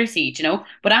conspiracy,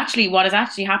 but actually what is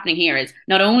actually happening here is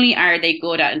not only are they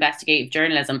good at investigative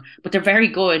journalism, but they're very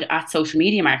good at social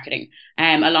media marketing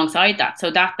alongside that.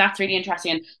 So that's really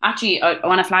interesting. And actually, I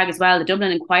want to flag as well, the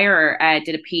Dublin Inquirer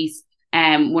did a piece,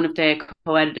 one of the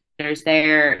co-editors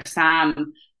there,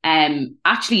 Sam,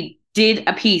 actually did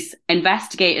a piece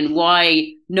investigating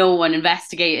why no one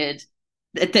investigated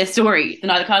the story, the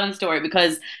Niall Collins story,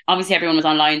 because obviously everyone was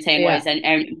online saying, why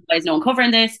is no one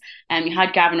covering this? And you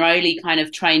had Gavin Riley kind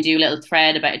of try and do a little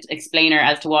thread about explainer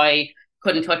as to why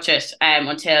couldn't touch it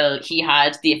until he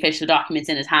had the official documents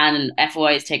in his hand, and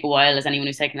FOIs take a while, as anyone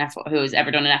who's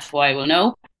ever done an FOI will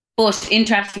know. But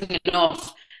interestingly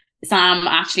enough, Sam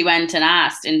actually went and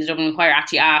asked in the Dublin Inquirer,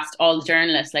 actually asked all the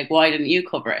journalists, like, why didn't you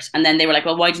cover it? And then they were like,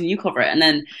 well, why didn't you cover it? And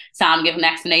then Sam gave an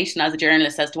explanation as a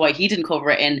journalist as to why he didn't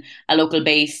cover it in a local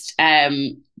based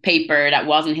paper that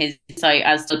wasn't his site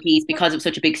as the piece, because it was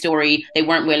such a big story. They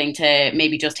weren't willing to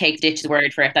maybe just take the Ditch's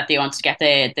word for it, that they wanted to get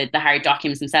the hard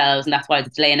documents themselves, and that's why the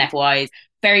delay in FOIs.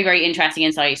 Very, very interesting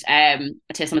insight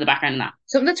to some of the background on that.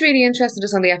 Something that's really interesting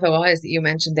just on the FOIs that you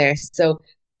mentioned there. So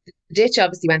Ditch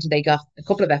obviously went and they got a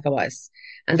couple of FOIs,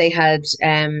 and they had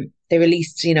they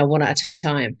released, one at a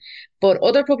time. But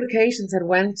other publications had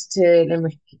went to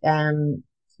Limerick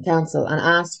Council and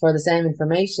asked for the same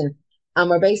information, and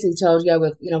were basically told, yeah,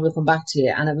 we'll come back to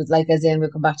you. And it was like, as in, we'll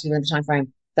come back to you in the time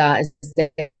frame that is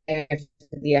there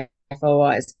for the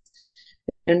FOIs.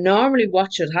 And normally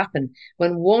what should happen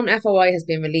when one FOI has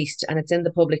been released and it's in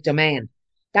the public domain,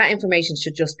 that information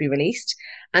should just be released.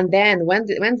 And then when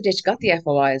the Ditch got the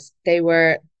FOIs, there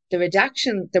were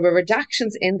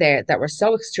redactions in there that were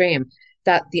so extreme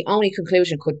that the only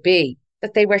conclusion could be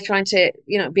that they were trying to,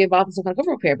 be involved in some kind of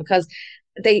cover up here, because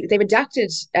they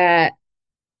redacted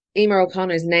Emer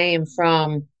O'Connor's name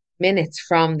from minutes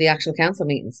from the actual council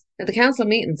meetings. Now, the council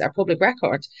meetings are public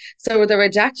record, so they're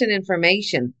redacting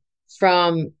information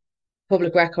from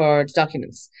public record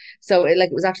documents. So it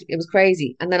was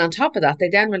crazy. And then on top of that, they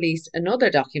then released another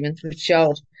document which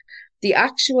showed the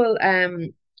actual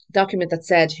document that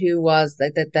said who was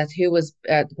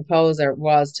the proposer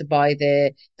was to buy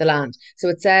the land. So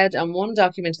it said on one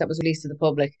document that was released to the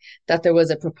public that there was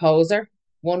a proposer,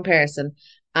 one person,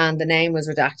 and the name was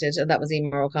redacted, and that was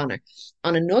Emer O'Connor.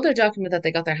 On another document that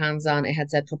they got their hands on, it had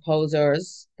said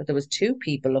proposers, that there was two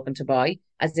people looking to buy,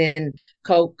 as in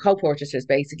co-purchasers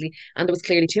basically, and there was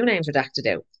clearly two names redacted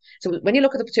out. So when you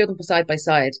look at the two of them side by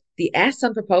side, the S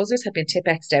on proposers had been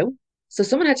Tipexed out. So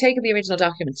someone had taken the original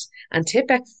document and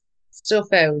Tipexed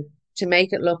stuff out to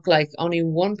make it look like only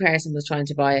one person was trying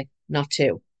to buy it, not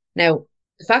two. Now,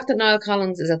 the fact that Niall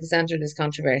Collins is at the centre of this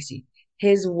controversy,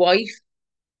 his wife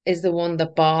is the one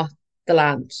that bought the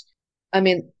land. I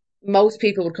mean, most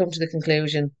people would come to the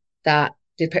conclusion that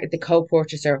the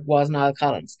co-purchaser was Niall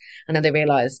Collins, and then they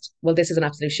realised, well, this is an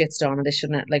absolute shitstorm,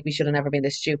 and we should have never been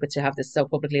this stupid to have this so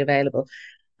publicly available.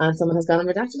 And someone has gone and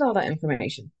redacted all that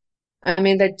information. I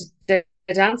mean, they're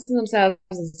dancing themselves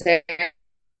in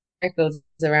circles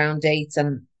around dates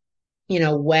and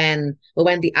when who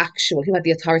had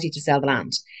the authority to sell the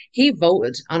land. He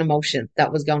voted on a motion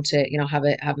that was going to, have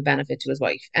a benefit to his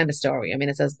wife. End of story. I mean,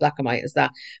 it's as black and white as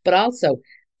that. But also,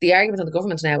 the argument of the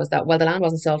government now is that, well, the land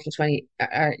wasn't sold for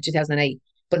 2008.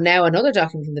 But now another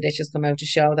document from the Ditch has come out to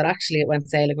show that actually it went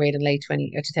sale agreed in late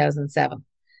 2007.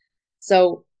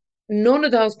 So none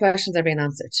of those questions are being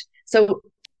answered. So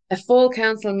a full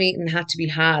council meeting had to be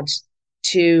had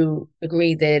to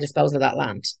agree the disposal of that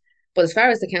land. But as far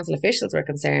as the council officials were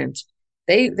concerned,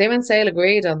 they went sale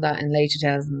agreed on that in late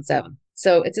 2007.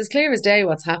 So it's as clear as day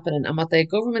what's happening, and what the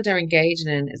government are engaging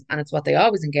in and it's what they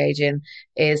always engage in,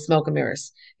 is smoke and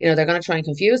mirrors. They're going to try and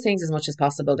confuse things as much as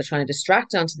possible. They're trying to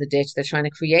distract onto the Ditch. They're trying to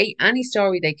create any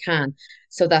story they can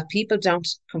so that people don't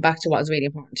come back to what is really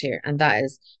important here. And that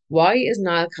is, why is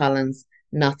Niall Collins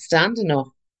not standing up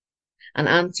and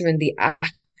answering the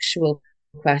actual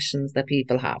questions that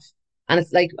people have? And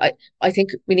it's like, I think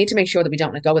we need to make sure that we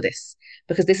don't let go of this,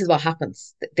 because this is what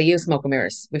happens. They use smoke and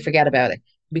mirrors. We forget about it.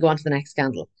 We go on to the next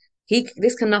scandal.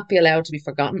 This cannot be allowed to be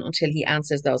forgotten until he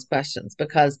answers those questions,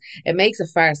 because it makes a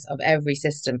farce of every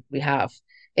system we have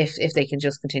if they can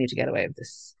just continue to get away with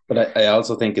this. But I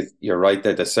also think you're right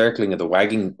that the circling of the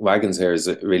wagons here is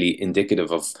really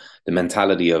indicative of the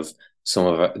mentality of some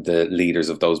of the leaders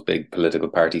of those big political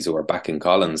parties who are backing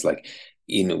Collins. Like,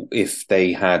 if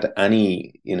they had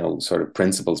any, sort of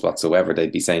principles whatsoever,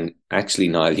 they'd be saying, actually,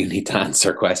 Niall, you need to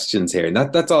answer questions here. And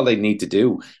that's all they need to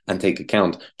do and take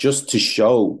account, just to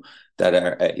show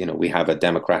that, we have a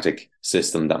democratic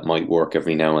system that might work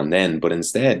every now and then. But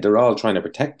instead, they're all trying to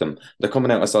protect them. They're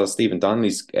coming out. I saw Stephen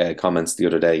Donnelly's comments the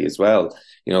other day as well.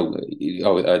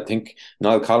 I think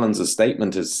Niall Collins'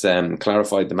 statement has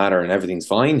clarified the matter and everything's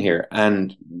fine here.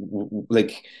 And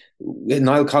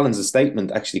Niall Collins'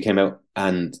 statement actually came out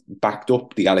and backed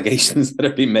up the allegations that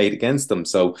have been made against him.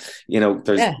 So,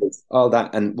 there's all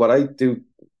that. And what I do,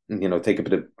 take a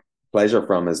bit of pleasure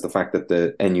from is the fact that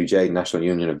the NUJ, National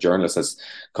Union of Journalists, has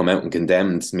come out and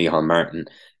condemned Micheál Martin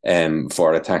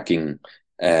for attacking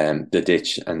the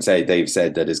Ditch, and they've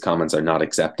said that his comments are not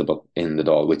acceptable in the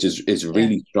Dáil, which is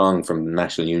really strong from the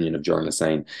National Union of Journalists,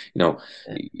 saying,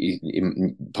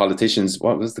 politicians,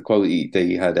 what was the quote?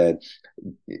 They had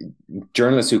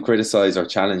journalists who criticize or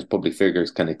challenge public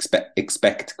figures can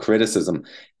expect criticism.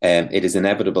 It is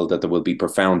inevitable that there will be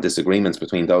profound disagreements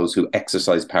between those who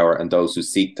exercise power and those who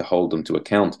seek to hold them to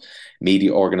account.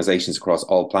 Media organizations across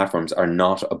all platforms are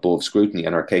not above scrutiny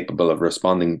and are capable of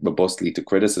responding robustly to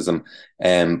criticism.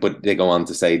 But they go on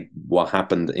to say what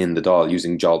happened in the Dáil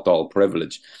using Dáil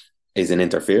privilege is an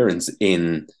interference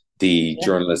in the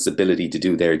journalists' ability to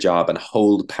do their job and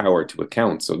hold power to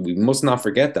account. So we must not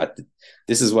forget that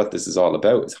this is what this is all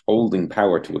about, is holding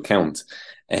power to account.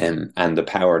 And the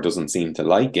power doesn't seem to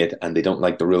like it, and they don't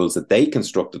like the rules that they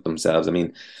constructed themselves. I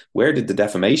mean, where did the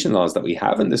defamation laws that we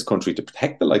have in this country to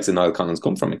protect the likes of Niall Collins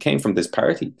come from? It came from this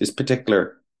party, this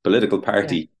particular political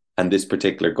party, and this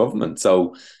particular government.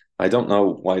 So I don't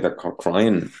know why they're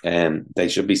crying. They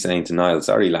should be saying to Niall,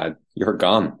 sorry, lad, you're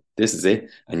gone. This is it,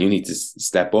 and you need to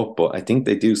step up. But I think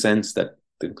they do sense that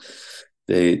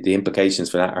the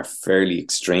implications for that are fairly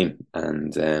extreme,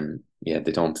 and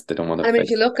they don't want to. I mean, if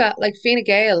you look at like Fine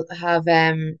Gael have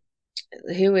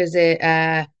who is it?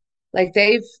 Like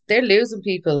they're losing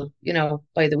people,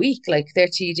 by the week. Like their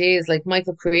TDs, like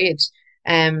Michael Creed,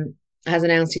 has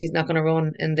announced he's not going to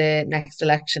run in the next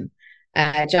election.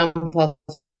 John Paul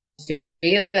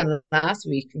last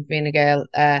week from Fine Gael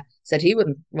said he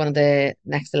wouldn't run in the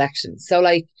next election. So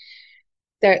like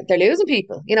they're losing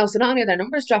people, so not only are their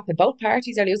numbers dropping, both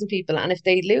parties are losing people. And if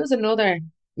they lose another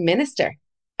minister,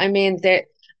 I mean,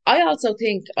 I also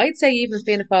think, I'd say even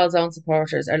Fianna Fáil's own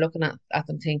supporters are looking at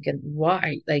them thinking,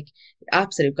 why? Like,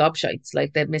 absolute gobshites.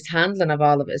 Like, the mishandling of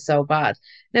all of it is so bad.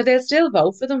 Now, they'll still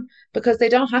vote for them because they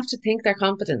don't have to think they're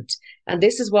competent. And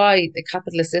this is why the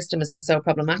capitalist system is so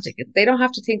problematic. They don't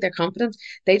have to think they're competent.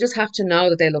 They just have to know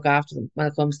that they look after them when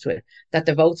it comes to it, that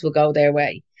the votes will go their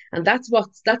way. And that's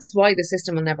why the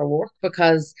system will never work,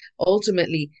 because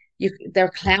ultimately they're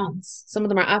clowns. Some of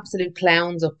them are absolute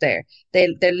clowns up there.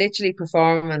 They're literally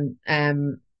performing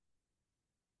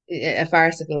a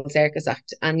farcical circus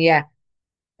act. And there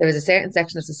is a certain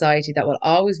section of society that will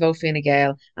always vote Fine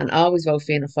Gael and always vote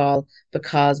Fianna Fáil,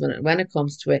 because when it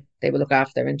comes to it, they will look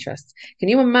after their interests. Can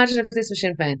you imagine if this was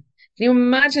Sinn Féin? Can you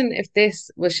imagine if this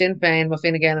was Sinn Féin, what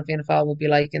Fine Gael and Fianna Fáil would be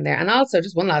like in there? And also,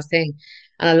 just one last thing,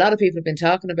 and a lot of people have been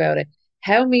talking about it,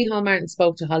 how Micheál Martin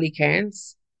spoke to Holly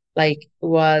Cairns,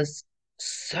 was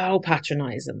so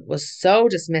patronising, was so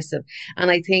dismissive. And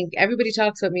I think everybody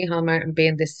talks about Micheál Martin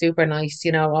being this super nice,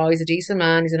 he's a decent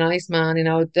man, he's a nice man,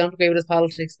 don't agree with his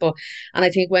politics. And I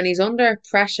think when he's under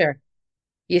pressure,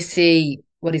 you see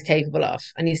what he's capable of,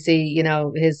 and you see,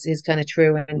 his kind of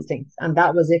true instincts. And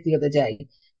that was it the other day.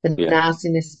 The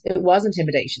nastiness, it was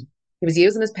intimidation. He was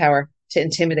using his power to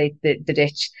intimidate the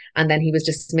ditch, and then he was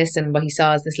dismissing what he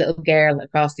saw as this little girl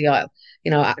across the aisle,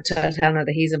 telling her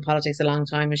that he's in politics a long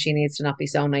time and she needs to not be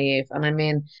so naive. And I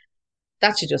mean,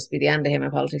 that should just be the end of him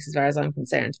in politics as far as I'm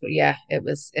concerned. But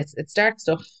it's dark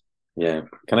stuff. Yeah.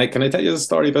 Can I tell you the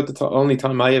story about the only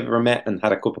time I ever met and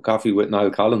had a cup of coffee with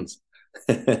Niall Collins?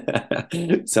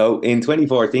 So in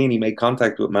 2014, he made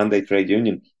contact with Mandate Trade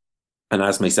Union and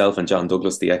asked myself and John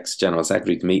Douglas, the ex-General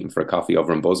Secretary, to meet him for a coffee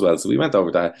over in Buswell. So we went over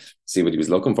to see what he was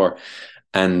looking for.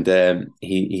 And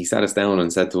he sat us down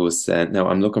and said to us, now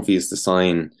I'm looking for you to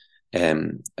sign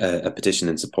a petition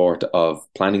in support of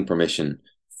planning permission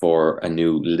for a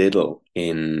new Lidl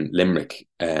in Limerick.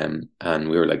 And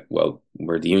we were like, well,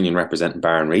 we're the union representing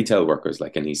bar and retail workers.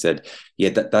 And he said,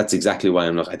 yeah, that's exactly why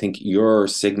I'm looking. I think your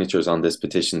signatures on this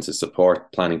petition to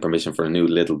support planning permission for a new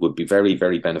Lidl would be very,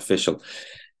 very beneficial.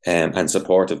 And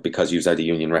supportive, because you are the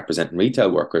union representing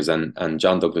retail workers. And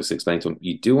John Douglas explained to him,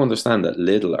 you do understand that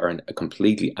Lidl are a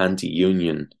completely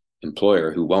anti-union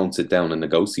employer who won't sit down and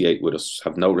negotiate with us,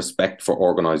 have no respect for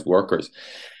organised workers.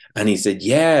 And he said,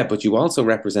 yeah, but you also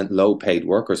represent low-paid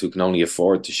workers who can only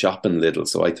afford to shop in Lidl.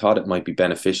 So I thought it might be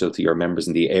beneficial to your members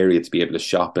in the area to be able to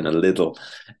shop in a Lidl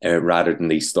rather than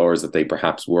these stores that they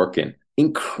perhaps work in.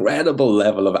 Incredible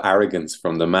level of arrogance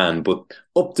from the man, but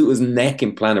up to his neck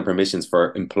in planning permissions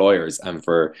for employers and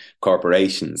for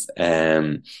corporations.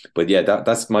 But yeah,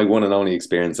 that's my one and only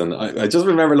experience. And I just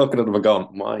remember looking at him and going,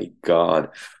 my God,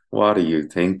 what are you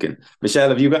thinking? Michelle,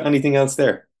 have you got anything else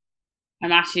there?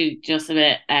 I'm actually just a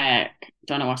bit,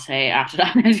 don't know what to say after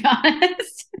that, to be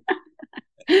honest.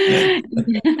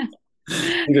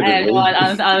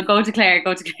 I'll go to Clare.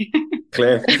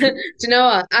 Claire. Do you know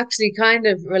what? Actually, kind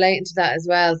of relating to that as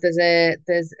well. There's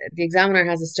the Examiner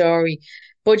has a story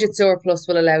Budget surplus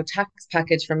will allow tax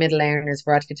package for middle earners,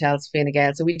 Varadkar tells Fine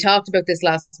Gael. So we talked about this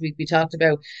last week. We talked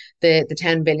about the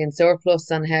 10 billion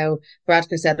surplus and how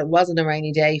Varadkar said it wasn't a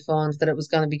rainy day fund, that it was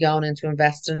going to be going into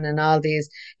investing in all these,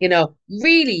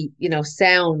 really,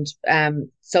 sound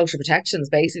social protections,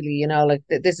 basically, like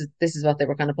this is what they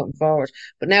were kind of putting forward.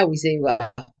 But now we see,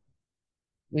 well,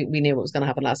 we knew what was going to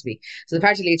happen last week. So the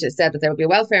party leader said that there will be a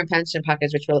welfare and pension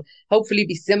package, which will hopefully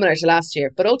be similar to last year.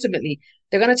 But ultimately,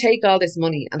 they're going to take all this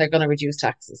money and they're going to reduce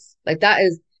taxes. Like that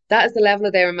is the level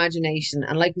of their imagination.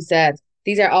 And like we said,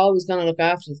 these are always going to look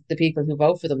after the people who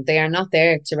vote for them. They are not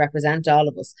there to represent all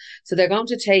of us. So they're going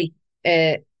to take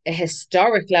a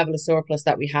historic level of surplus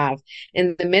that we have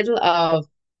in the middle of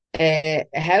a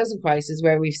housing crisis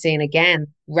where we've seen, again,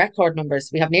 record numbers.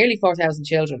 We have nearly 4,000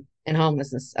 children in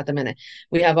homelessness at the minute.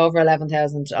 We have over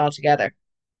 11,000 altogether.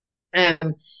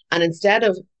 And instead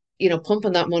of,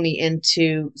 pumping that money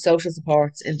into social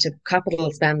supports, into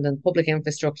capital spending, public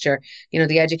infrastructure,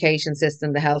 the education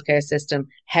system, the healthcare system,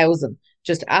 housing,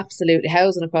 just absolutely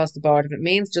housing across the board. If it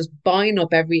means just buying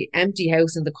up every empty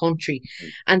house in the country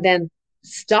and then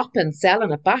stopping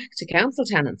selling it back to council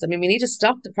tenants. I mean, we need to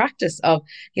stop the practice of,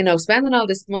 spending all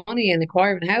this money in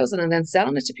acquiring housing and then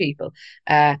selling it to people.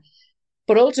 But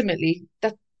ultimately,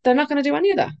 that they're not going to do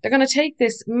any of that. They're going to take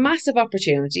this massive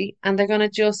opportunity and they're going to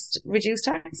just reduce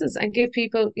taxes and give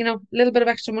people, a little bit of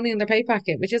extra money in their pay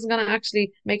packet, which isn't going to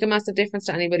actually make a massive difference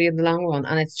to anybody in the long run.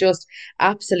 And it's just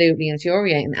absolutely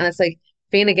infuriating. And it's like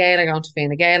Fine Gael are going to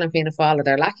Fine Gael and Fianna Fáil are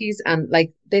their lackeys. And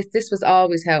like this was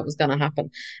always how it was going to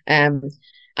happen. And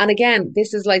again,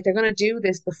 this is like they're going to do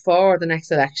this before the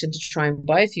next election to try and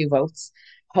buy a few votes,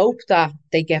 hope that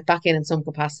they get back in some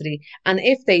capacity. And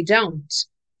if they don't,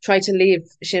 try to leave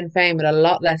Sinn Féin with a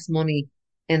lot less money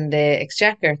in the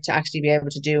exchequer to actually be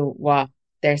able to do what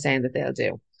they're saying that they'll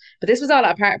do. But this was all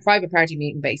at a private party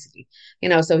meeting, basically.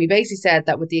 So he basically said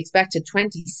that with the expected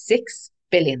 26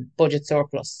 billion budget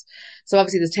surplus. So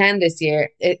obviously there's 10 this year.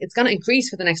 It's going to increase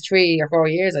for the next 3 or 4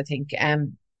 years, I think.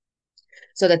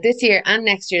 So that this year and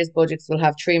next year's budgets will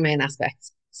have three main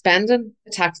aspects: spending,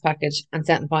 the tax package, and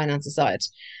setting finance aside.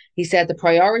 He said the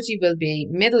priority will be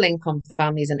middle income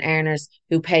families and earners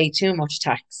who pay too much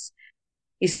tax.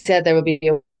 He said there will be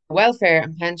a welfare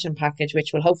and pension package,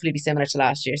 which will hopefully be similar to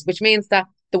last year's, which means that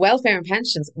the welfare and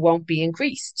pensions won't be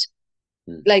increased.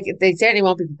 Like they certainly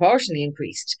won't be proportionally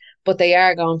increased, but they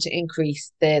are going to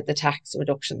increase the tax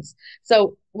reductions.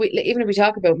 So even if we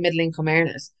talk about middle income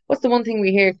earners, what's the one thing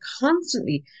we hear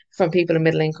constantly from people in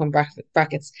middle income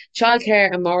brackets?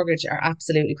 Childcare and mortgage are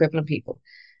absolutely crippling people.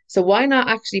 So why not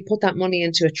actually put that money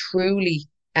into a truly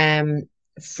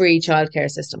free childcare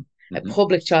system, a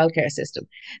public childcare system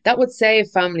that would save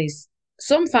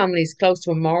some families close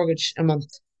to a mortgage a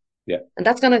month. Yeah. And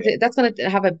that's gonna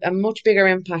have a much bigger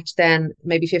impact than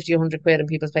maybe 50 or 100 quid in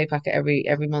people's pay packet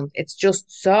every month. It's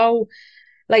just so,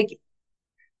 like,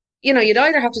 you'd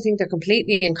either have to think they're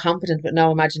completely incompetent with no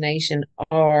imagination,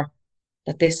 or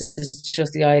that this is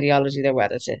just the ideology they're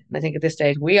wedded to. And I think at this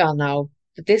stage we all know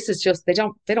that this is just they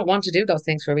don't want to do those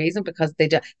things for a reason, because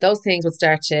those things would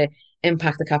start to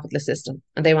impact the capitalist system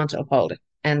and they want to uphold it.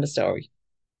 End of story.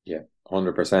 Yeah,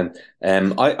 100%.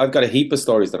 I've got a heap of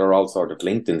stories that are all sort of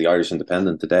linked in the Irish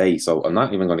Independent today, so I'm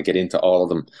not even going to get into all of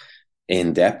them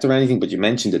in depth or anything, but you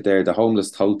mentioned it there. The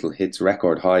homeless total hits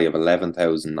record high of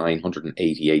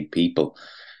 11,988 people.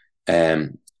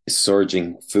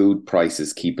 Surging food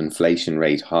prices keep inflation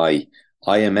rate high.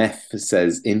 IMF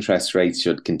says interest rates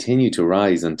should continue to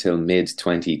rise until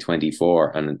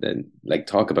mid-2024, and then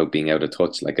talk about being out of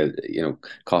touch, like a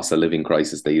cost of living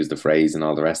crisis. They use the phrase and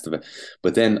all the rest of it.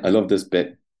 But then I love this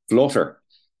bit. Flutter,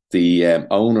 the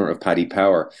owner of Paddy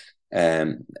Power,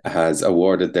 has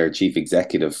awarded their chief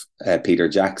executive, Peter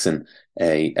Jackson,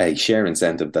 a share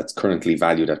incentive that's currently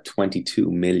valued at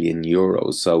 22 million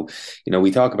euros. So,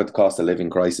 we talk about the cost of living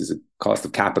crisis, the cost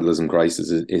of capitalism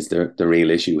crisis is the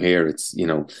real issue here. It's,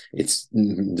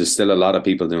 there's still a lot of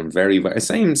people doing very well.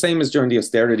 Same as during the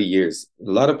austerity years. A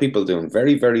lot of people doing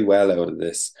very, very well out of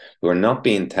this, who are not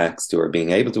being taxed, who are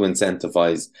being able to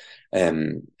incentivize,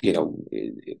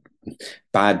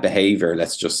 bad behaviour,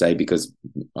 let's just say, because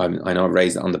I know I've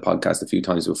raised it on the podcast a few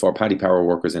times before. Paddy Power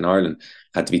workers in Ireland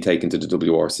had to be taken to the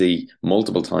WRC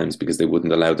multiple times because they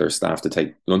wouldn't allow their staff to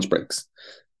take lunch breaks.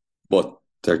 But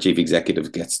their chief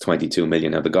executive gets 22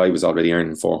 million. Now, the guy was already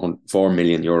earning 4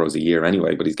 million euros a year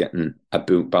anyway, but he's getting a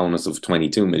bonus of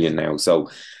 22 million now. So,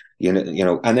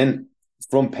 and then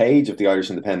front page of the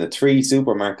Irish Independent, 3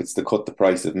 supermarkets to cut the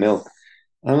price of milk.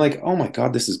 And I'm like, oh my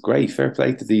God, this is great. Fair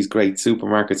play to these great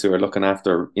supermarkets who are looking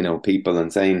after, people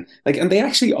and saying like, and they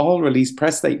actually all released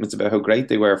press statements about how great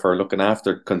they were for looking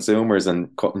after consumers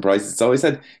and cutting prices. So I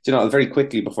said, very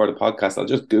quickly before the podcast, I'll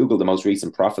just Google the most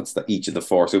recent profits that each of the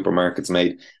four supermarkets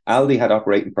made. Aldi had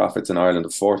operating profits in Ireland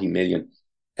of 40 million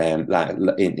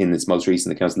in its most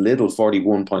recent accounts. Lidl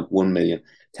 41.1 million,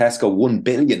 Tesco 1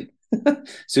 billion.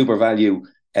 Super Value,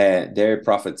 their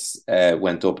profits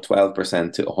went up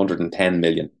 12% to 110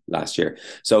 million last year.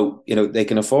 So, they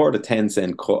can afford a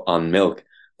 10-cent cut on milk,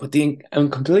 but the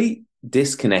complete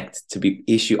disconnect to be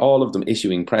all of them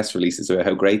issuing press releases about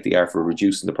how great they are for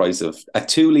reducing the price of a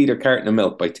 2 litre carton of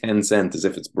milk by 10 cents as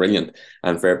if it's brilliant,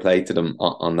 and fair play to them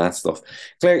on that stuff.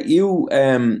 Claire, you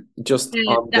just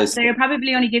on this. They'll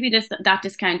probably only give you that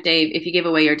discount, Dave, if you give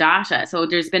away your data. So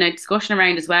there's been a discussion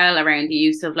around as well around the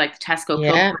use of like the Tesco Club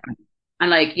Yeah. card. And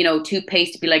like,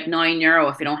 toothpaste to be like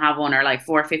 €9 if you don't have one, or like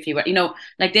 4.50,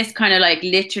 like this kind of like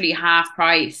literally half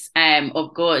price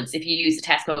of goods if you use the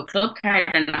Tesco Club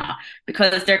card or not,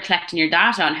 because they're collecting your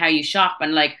data on how you shop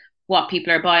and like what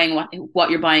people are buying, what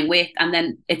you're buying with, and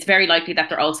then it's very likely that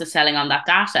they're also selling on that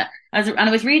data. And I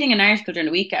was reading an article during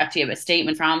the week actually about a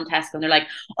statement from Tesco, and they're like,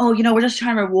 oh, we're just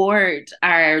trying to reward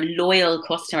our loyal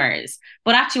customers.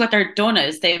 But actually what they're done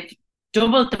is they've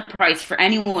doubled the price for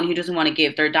anyone who doesn't want to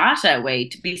give their data away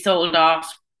to be sold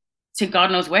off to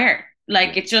God knows where.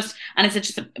 Like it's just, and it's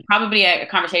just probably a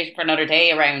conversation for another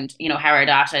day around, how our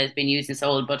data has been used and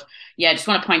sold. But yeah, I just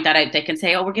want to point that out. They can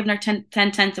say, oh, we're giving our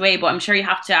 10 cents away, but I'm sure you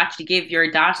have to actually give your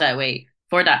data away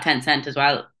for that 10 cent as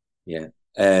well. Yeah.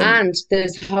 And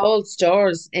there's whole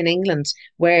stores in England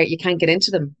where you can't get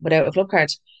into them without a club card.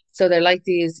 So they're like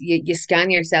these, you scan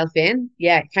yourself in.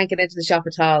 Yeah, can't get into the shop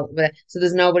at all. So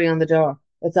there's nobody on the door.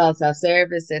 It's all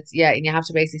self-service. And you have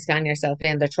to basically scan yourself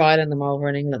in. They're trialing them over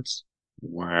in England.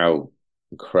 Wow.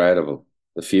 Incredible.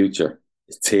 The future.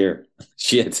 It's here.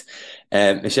 Shit.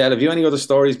 Michelle, have you any other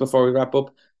stories before we wrap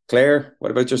up? Claire,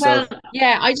 what about yourself? Well,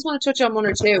 yeah, I just want to touch on one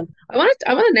or two. I want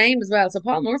to name as well. So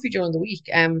Paul Murphy during the week,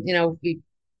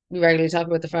 we regularly talk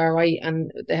about the far right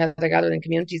and how they're gathered in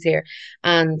communities here,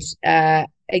 and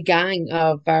a gang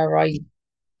of far right,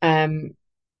 I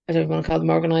don't want to call them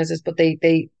organisers, but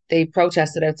they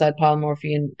protested outside Paul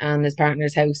Murphy and his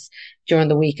partner's house during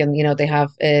the week, and they have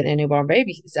a newborn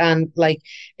baby, and like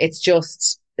it's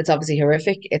obviously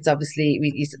horrific. It's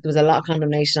obviously there was a lot of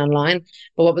condemnation online,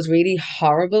 but what was really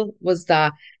horrible was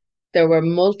that there were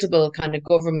multiple kind of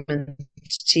government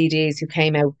TDs who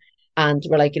came out and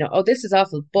were like, oh, this is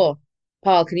awful, but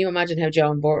Paul, can you imagine how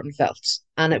Joan Burton felt?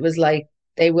 And it was like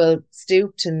they will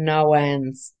stoop to no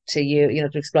ends to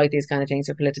to exploit these kind of things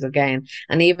for political gain.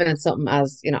 And even in something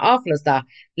as awful as that,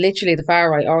 literally the far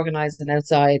right organising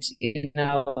outside,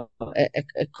 a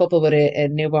couple with a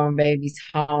newborn baby's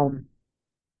home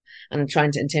and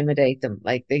trying to intimidate them.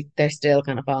 Like they're still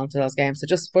kind of falling to those games. So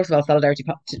just first of all, solidarity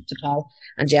to Paul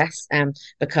and Jess,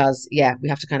 because yeah, we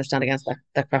have to kind of stand against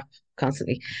that crap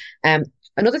constantly.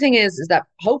 Another thing is that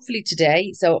hopefully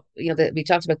today, so we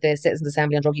talked about the Citizens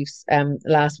Assembly on drug use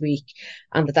last week,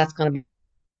 and that's going to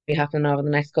be happening over the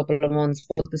next couple of months.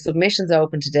 But the submissions are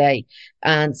open today,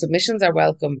 and submissions are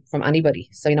welcome from anybody.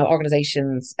 So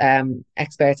organizations,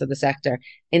 experts of the sector,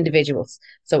 individuals.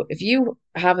 So if you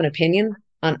have an opinion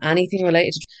on anything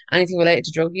related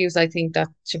to drug use, I think that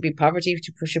should be poverty,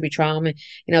 should be trauma,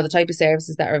 the type of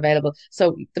services that are available.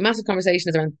 So the massive conversation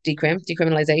is around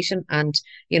decriminalization, and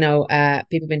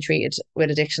people being treated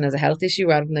with addiction as a health issue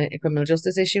rather than a criminal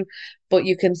justice issue. But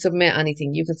you can submit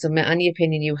anything. You can submit any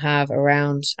opinion you have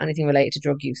around anything related to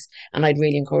drug use, and I'd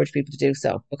really encourage people to do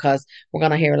so, because we're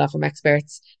going to hear a lot from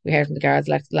experts. We heard from the guards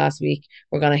last week.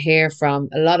 We're going to hear from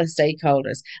a lot of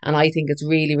stakeholders, and I think it's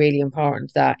really, really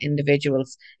important that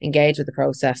individuals engage with the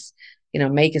process,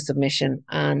 make a submission.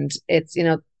 And it's,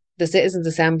 the Citizens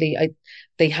Assembly,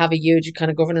 they have a huge kind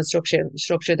of governance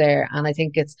structure there, and I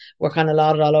think we're kind of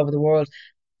lauded all over the world.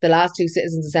 The last two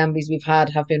Citizens Assemblies we've had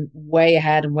have been way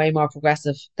ahead and way more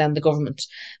progressive than the government.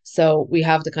 So we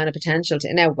have the kind of potential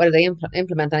to, now whether they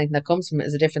implement anything that comes from it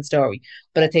is a different story,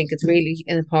 but I think it's really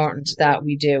important that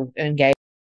we do engage.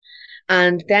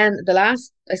 And then the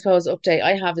last, I suppose, update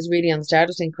I have is really on the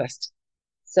Stardust Inquest.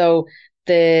 So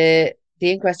the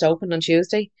inquest opened on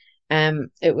Tuesday.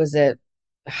 It was a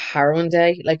harrowing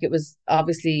day. Like, it was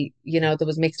obviously, there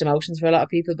was mixed emotions for a lot of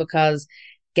people, because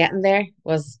getting there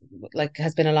has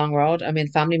been a long road. I mean,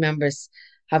 family members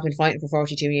have been fighting for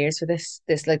 42 years for this.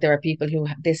 There are people who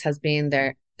this has been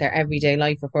their everyday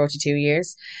life for 42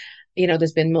 years.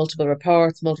 There's been multiple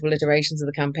reports, multiple iterations of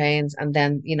the campaigns, and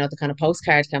then, the kind of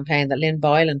postcard campaign that Lynn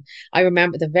Boylan, I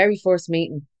remember the very first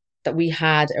meeting that we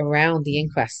had around the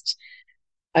inquest.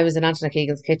 I was in Anthony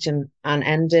Keegan's kitchen and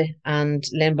Enda and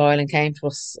Lynn Boylan came to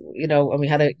us, and we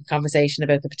had a conversation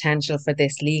about the potential for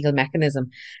this legal mechanism.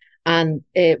 And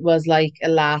it was like a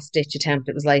last ditch attempt.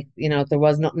 It was like, there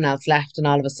was nothing else left. And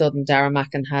all of a sudden, Darragh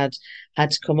Mackin had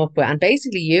to come up with and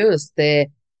basically use the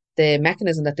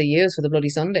mechanism that they used for the Bloody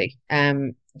Sunday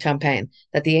campaign,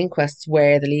 that the inquests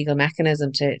were the legal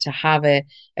mechanism to have a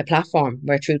platform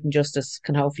where truth and justice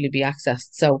can hopefully be accessed.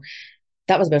 So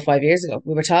that was about 5 years ago.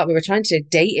 We were trying to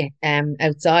date it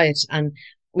outside, and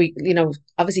we,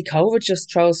 obviously COVID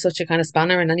just throws such a kind of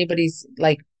spanner in anybody's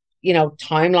like,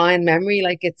 timeline memory.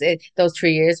 Like those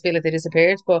 3 years feel like they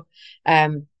disappeared. But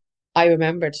I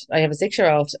remembered I have a 6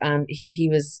 year old and he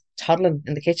was toddling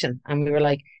in the kitchen and we were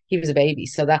like, he was a baby.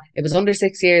 So that it was under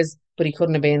 6 years, but he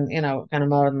couldn't have been, kind of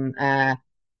more than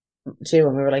two.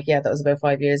 And we were like, yeah, that was about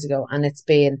 5 years ago. And it's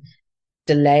been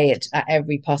delayed at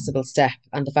every possible step,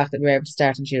 and the fact that we were able to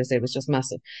start on Tuesday was just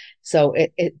massive. So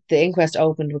the inquest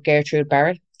opened with Gertrude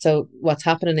Barrett. So what's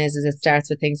happening is it starts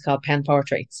with things called pen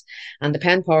portraits, and the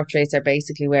pen portraits are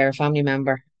basically where a family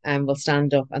member will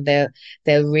stand up and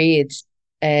they'll read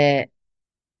a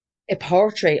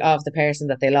portrait of the person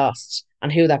that they lost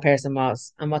and who that person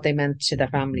was and what they meant to their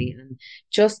family, and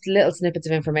just little snippets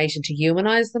of information to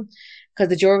humanize them, because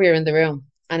the jury are in the room,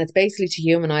 and it's basically to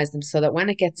humanize them so that when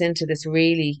it gets into this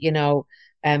really,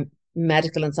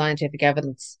 medical and scientific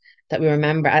evidence, that we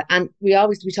remember. And we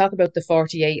talk about the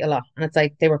 48 a lot, and it's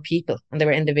like they were people and they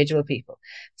were individual people.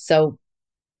 So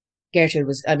Gertrude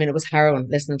it was harrowing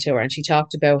listening to her, and she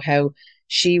talked about how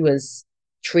she was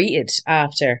treated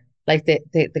after, like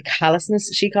the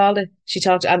callousness, she called it. She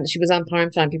talked, and she was on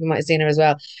prime time. People might have seen her as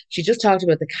well. She just talked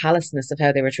about the callousness of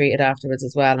how they were treated afterwards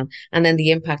as well, and then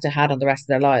the impact it had on the rest of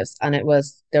their lives. And it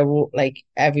was like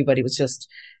everybody was just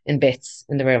in bits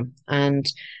in the room, and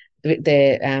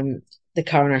the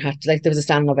coroner had to, like, there was a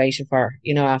standing ovation for her,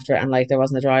 after it, and like there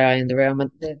wasn't a dry eye in the room, and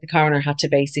the coroner had to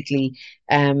basically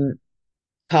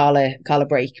call a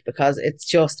break, because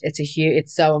it's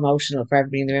so emotional for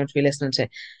everybody in the room to be listening to.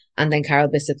 And then Carol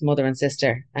Bissett's mother and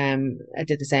sister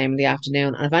did the same in the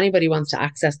afternoon. And if anybody wants to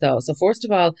access those, so first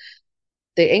of all,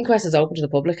 the inquest is open to the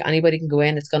public. Anybody can go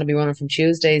in. It's going to be running from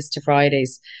Tuesdays to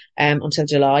Fridays until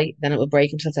July. Then it will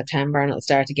break until September and it'll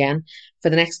start again. For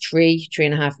the next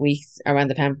 3.5 weeks around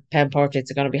the pen portraits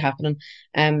are going to be happening.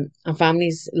 And a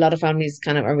lot of families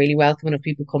kind of are really welcoming of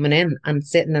people coming in and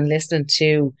sitting and listening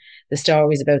to the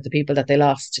stories about the people that they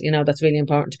lost. That's really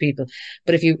important to people.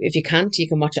 But if you can't, you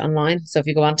can watch it online. So if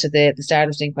you go onto the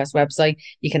Stardust Inquest website,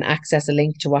 you can access a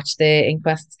link to watch the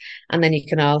inquests. And then you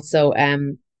can also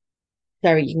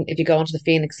if you go onto the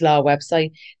Phoenix Law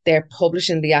website, they're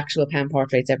publishing the actual pen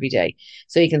portraits every day.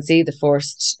 So you can see the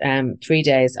first 3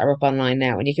 days are up online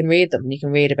now, and you can read them and you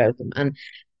can read about them. And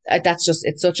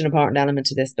it's such an important element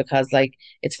to this, because like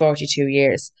it's 42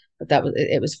 years, but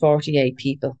it was 48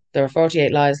 people. There were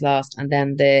 48 lives lost, and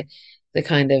then the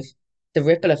kind of the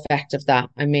ripple effect of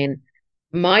that. I mean,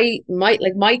 my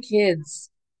kids,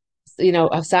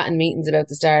 I've sat in meetings about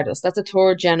the Stardust. That's a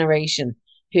third generation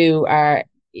who are,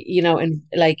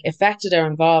 affected or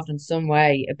involved in some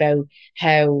way about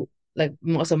how, like,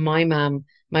 so my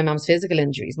mom's physical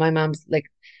injuries. My mom's like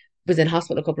was in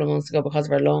hospital a couple of months ago because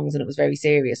of her lungs, and it was very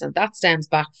serious. And that stems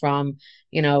back from,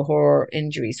 her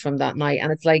injuries from that night.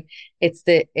 And it's like, it's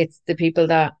the people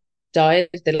that died,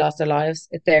 they lost their lives.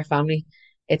 It's their family.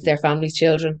 It's their family's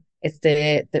children. It's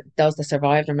those that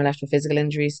survived and were left with physical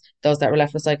injuries, those that were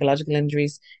left with psychological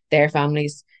injuries, their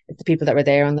families. It's the people that were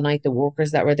there on the night, the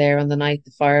workers that were there on the night,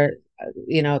 the fire,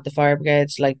 the fire brigade.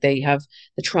 Like, they have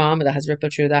the trauma that has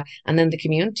rippled through that, and then the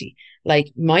community.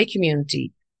 Like my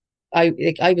community, I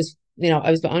was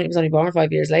only born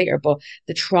 5 years later, but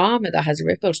the trauma that has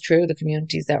rippled through the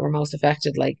communities that were most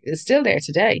affected, like, is still there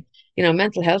today.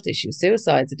 Mental health issues,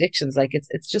 suicides, addictions, like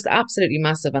it's just absolutely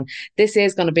massive. And this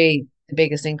is going to be the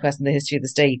biggest inquest in the history of the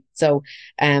state. So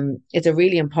it's a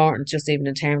really important, just even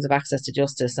in terms of access to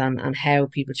justice and how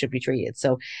people should be treated.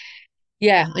 So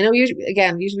yeah, I know usually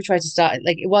we try to start,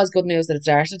 like, it was good news that it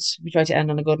started. We try to end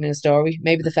on a good news story.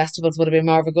 Maybe the festivals would have been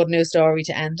more of a good news story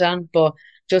to end on, but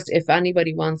just if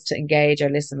anybody wants to engage or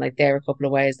listen, like, there are a couple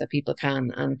of ways that people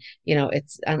can, and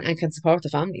it's and can support the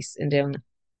families in doing it.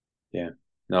 Yeah.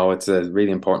 No, it's a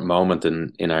really important moment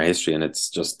in our history, and it's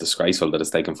just disgraceful that it's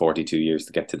taken 42 years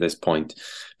to get to this point,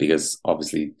 because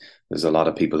obviously there's a lot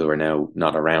of people who are now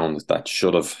not around that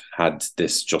should have had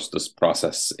this justice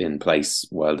process in place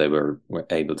while they were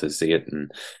able to see it.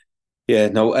 And Yeah,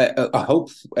 no, I hope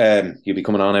you'll be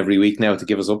coming on every week now to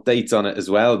give us updates on it as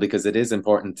well, because it is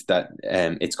important that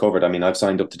it's covered. I mean, I've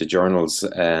signed up to the journal's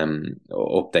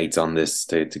updates on this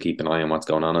to keep an eye on what's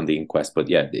going on the inquest. But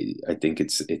yeah, I think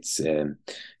it's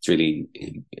really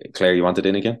Claire. You wanted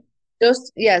in again?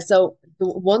 Just yeah. So the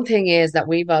one thing is that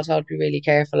we've all told to be really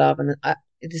careful of, and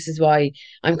this is why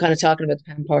I'm kind of talking about the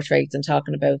pen portraits and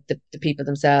talking about the people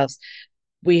themselves.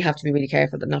 We have to be really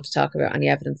careful that not to talk about any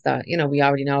evidence that we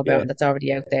already know about Yeah, and that's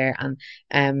already out there,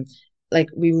 and like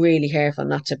we really careful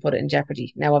not to put it in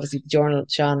jeopardy. Now, obviously, the journal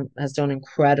Sean has done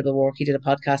incredible work. He did a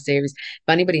podcast series.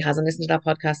 If anybody hasn't listened to that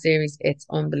podcast series, it's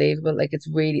unbelievable. Like it's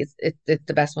really it's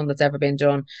the best one that's ever been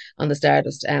done on the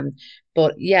Stardust.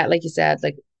 But yeah, like you said,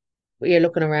 like you're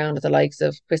looking around at the likes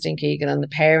of Christine Keegan and the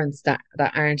parents that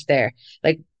aren't there.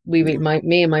 Like me and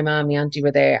my mom, my auntie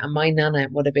were there, and my nana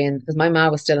would have been, because my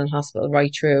mom was still in hospital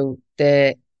right through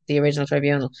the original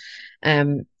tribunal,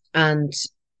 and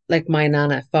like my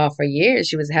nana fought for years.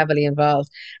 She was heavily involved,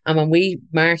 and when we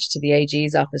marched to the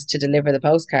AG's office to deliver the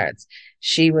postcards,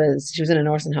 she was in a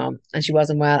nursing home and she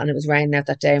wasn't well, and it was raining out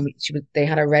that day, and they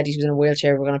had her ready. She was in a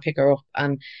wheelchair. We were going to pick her up,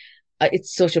 and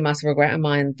it's such a massive regret of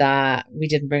mine that we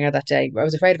didn't bring her that day. I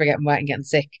was afraid of her getting wet and getting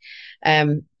sick.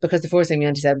 Because the first thing my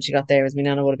auntie said when she got there was my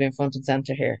nana would have been front and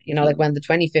center here. Like when on the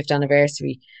 25th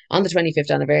anniversary,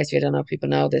 I don't know if people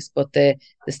know this, but the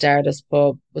Stardust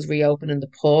pub was reopening the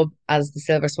pub as the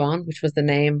Silver Swan, which was the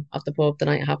name of the pub the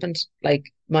night it happened.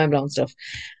 Like mind blowing stuff.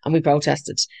 And we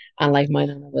protested. And like my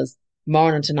nana was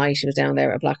morning to night, she was down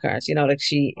there at Black Heart. Like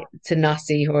she, to not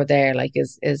see her there like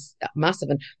is massive.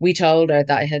 And we told her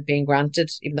that it had been granted,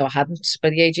 even though it hadn't,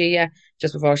 by the AG yet,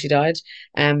 just before she died.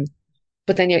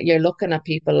 But then you're looking at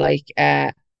people like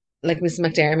Mrs.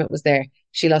 McDermott was there.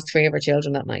 She lost three of her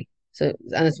children that night. So,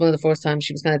 and it's one of the first times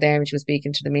she was kind of there and she was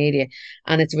speaking to the media.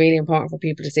 And it's really important for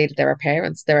people to see that there are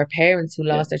parents. There are parents who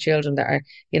yeah, lost their children that are,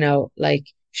 like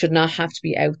should not have to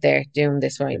be out there doing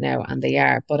this right now, and they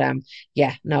are. But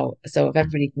yeah, no. So if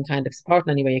everybody can kind of support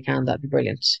in any way you can, that'd be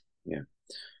brilliant. yeah.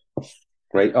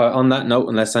 Great. On that note,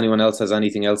 unless anyone else has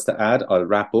anything else to add, I'll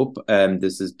wrap up.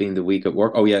 This has been the week at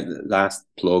work. Oh yeah, last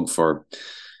plug for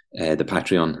the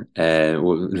Patreon.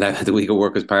 The Week of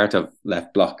Work is part of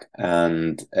Left Block,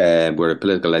 and we're a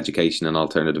political education and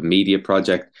alternative media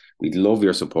project. We'd love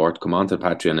your support. Come on to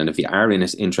Patreon, and if you are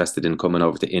interested in coming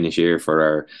over to Inisheer for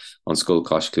our on Skull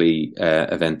Coshclea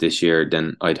event this year,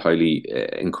 then I'd highly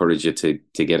encourage you to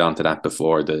get onto that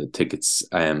before the tickets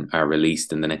are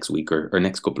released in the next week or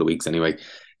next couple of weeks anyway.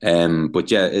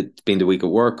 But yeah, it's been the week of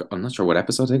work. I'm not sure what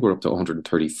episode. I think we're up to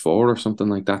 134 or something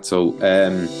like that. So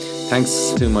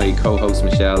thanks to my co-hosts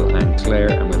Michelle and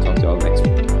Claire, and we'll talk to you all next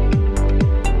week.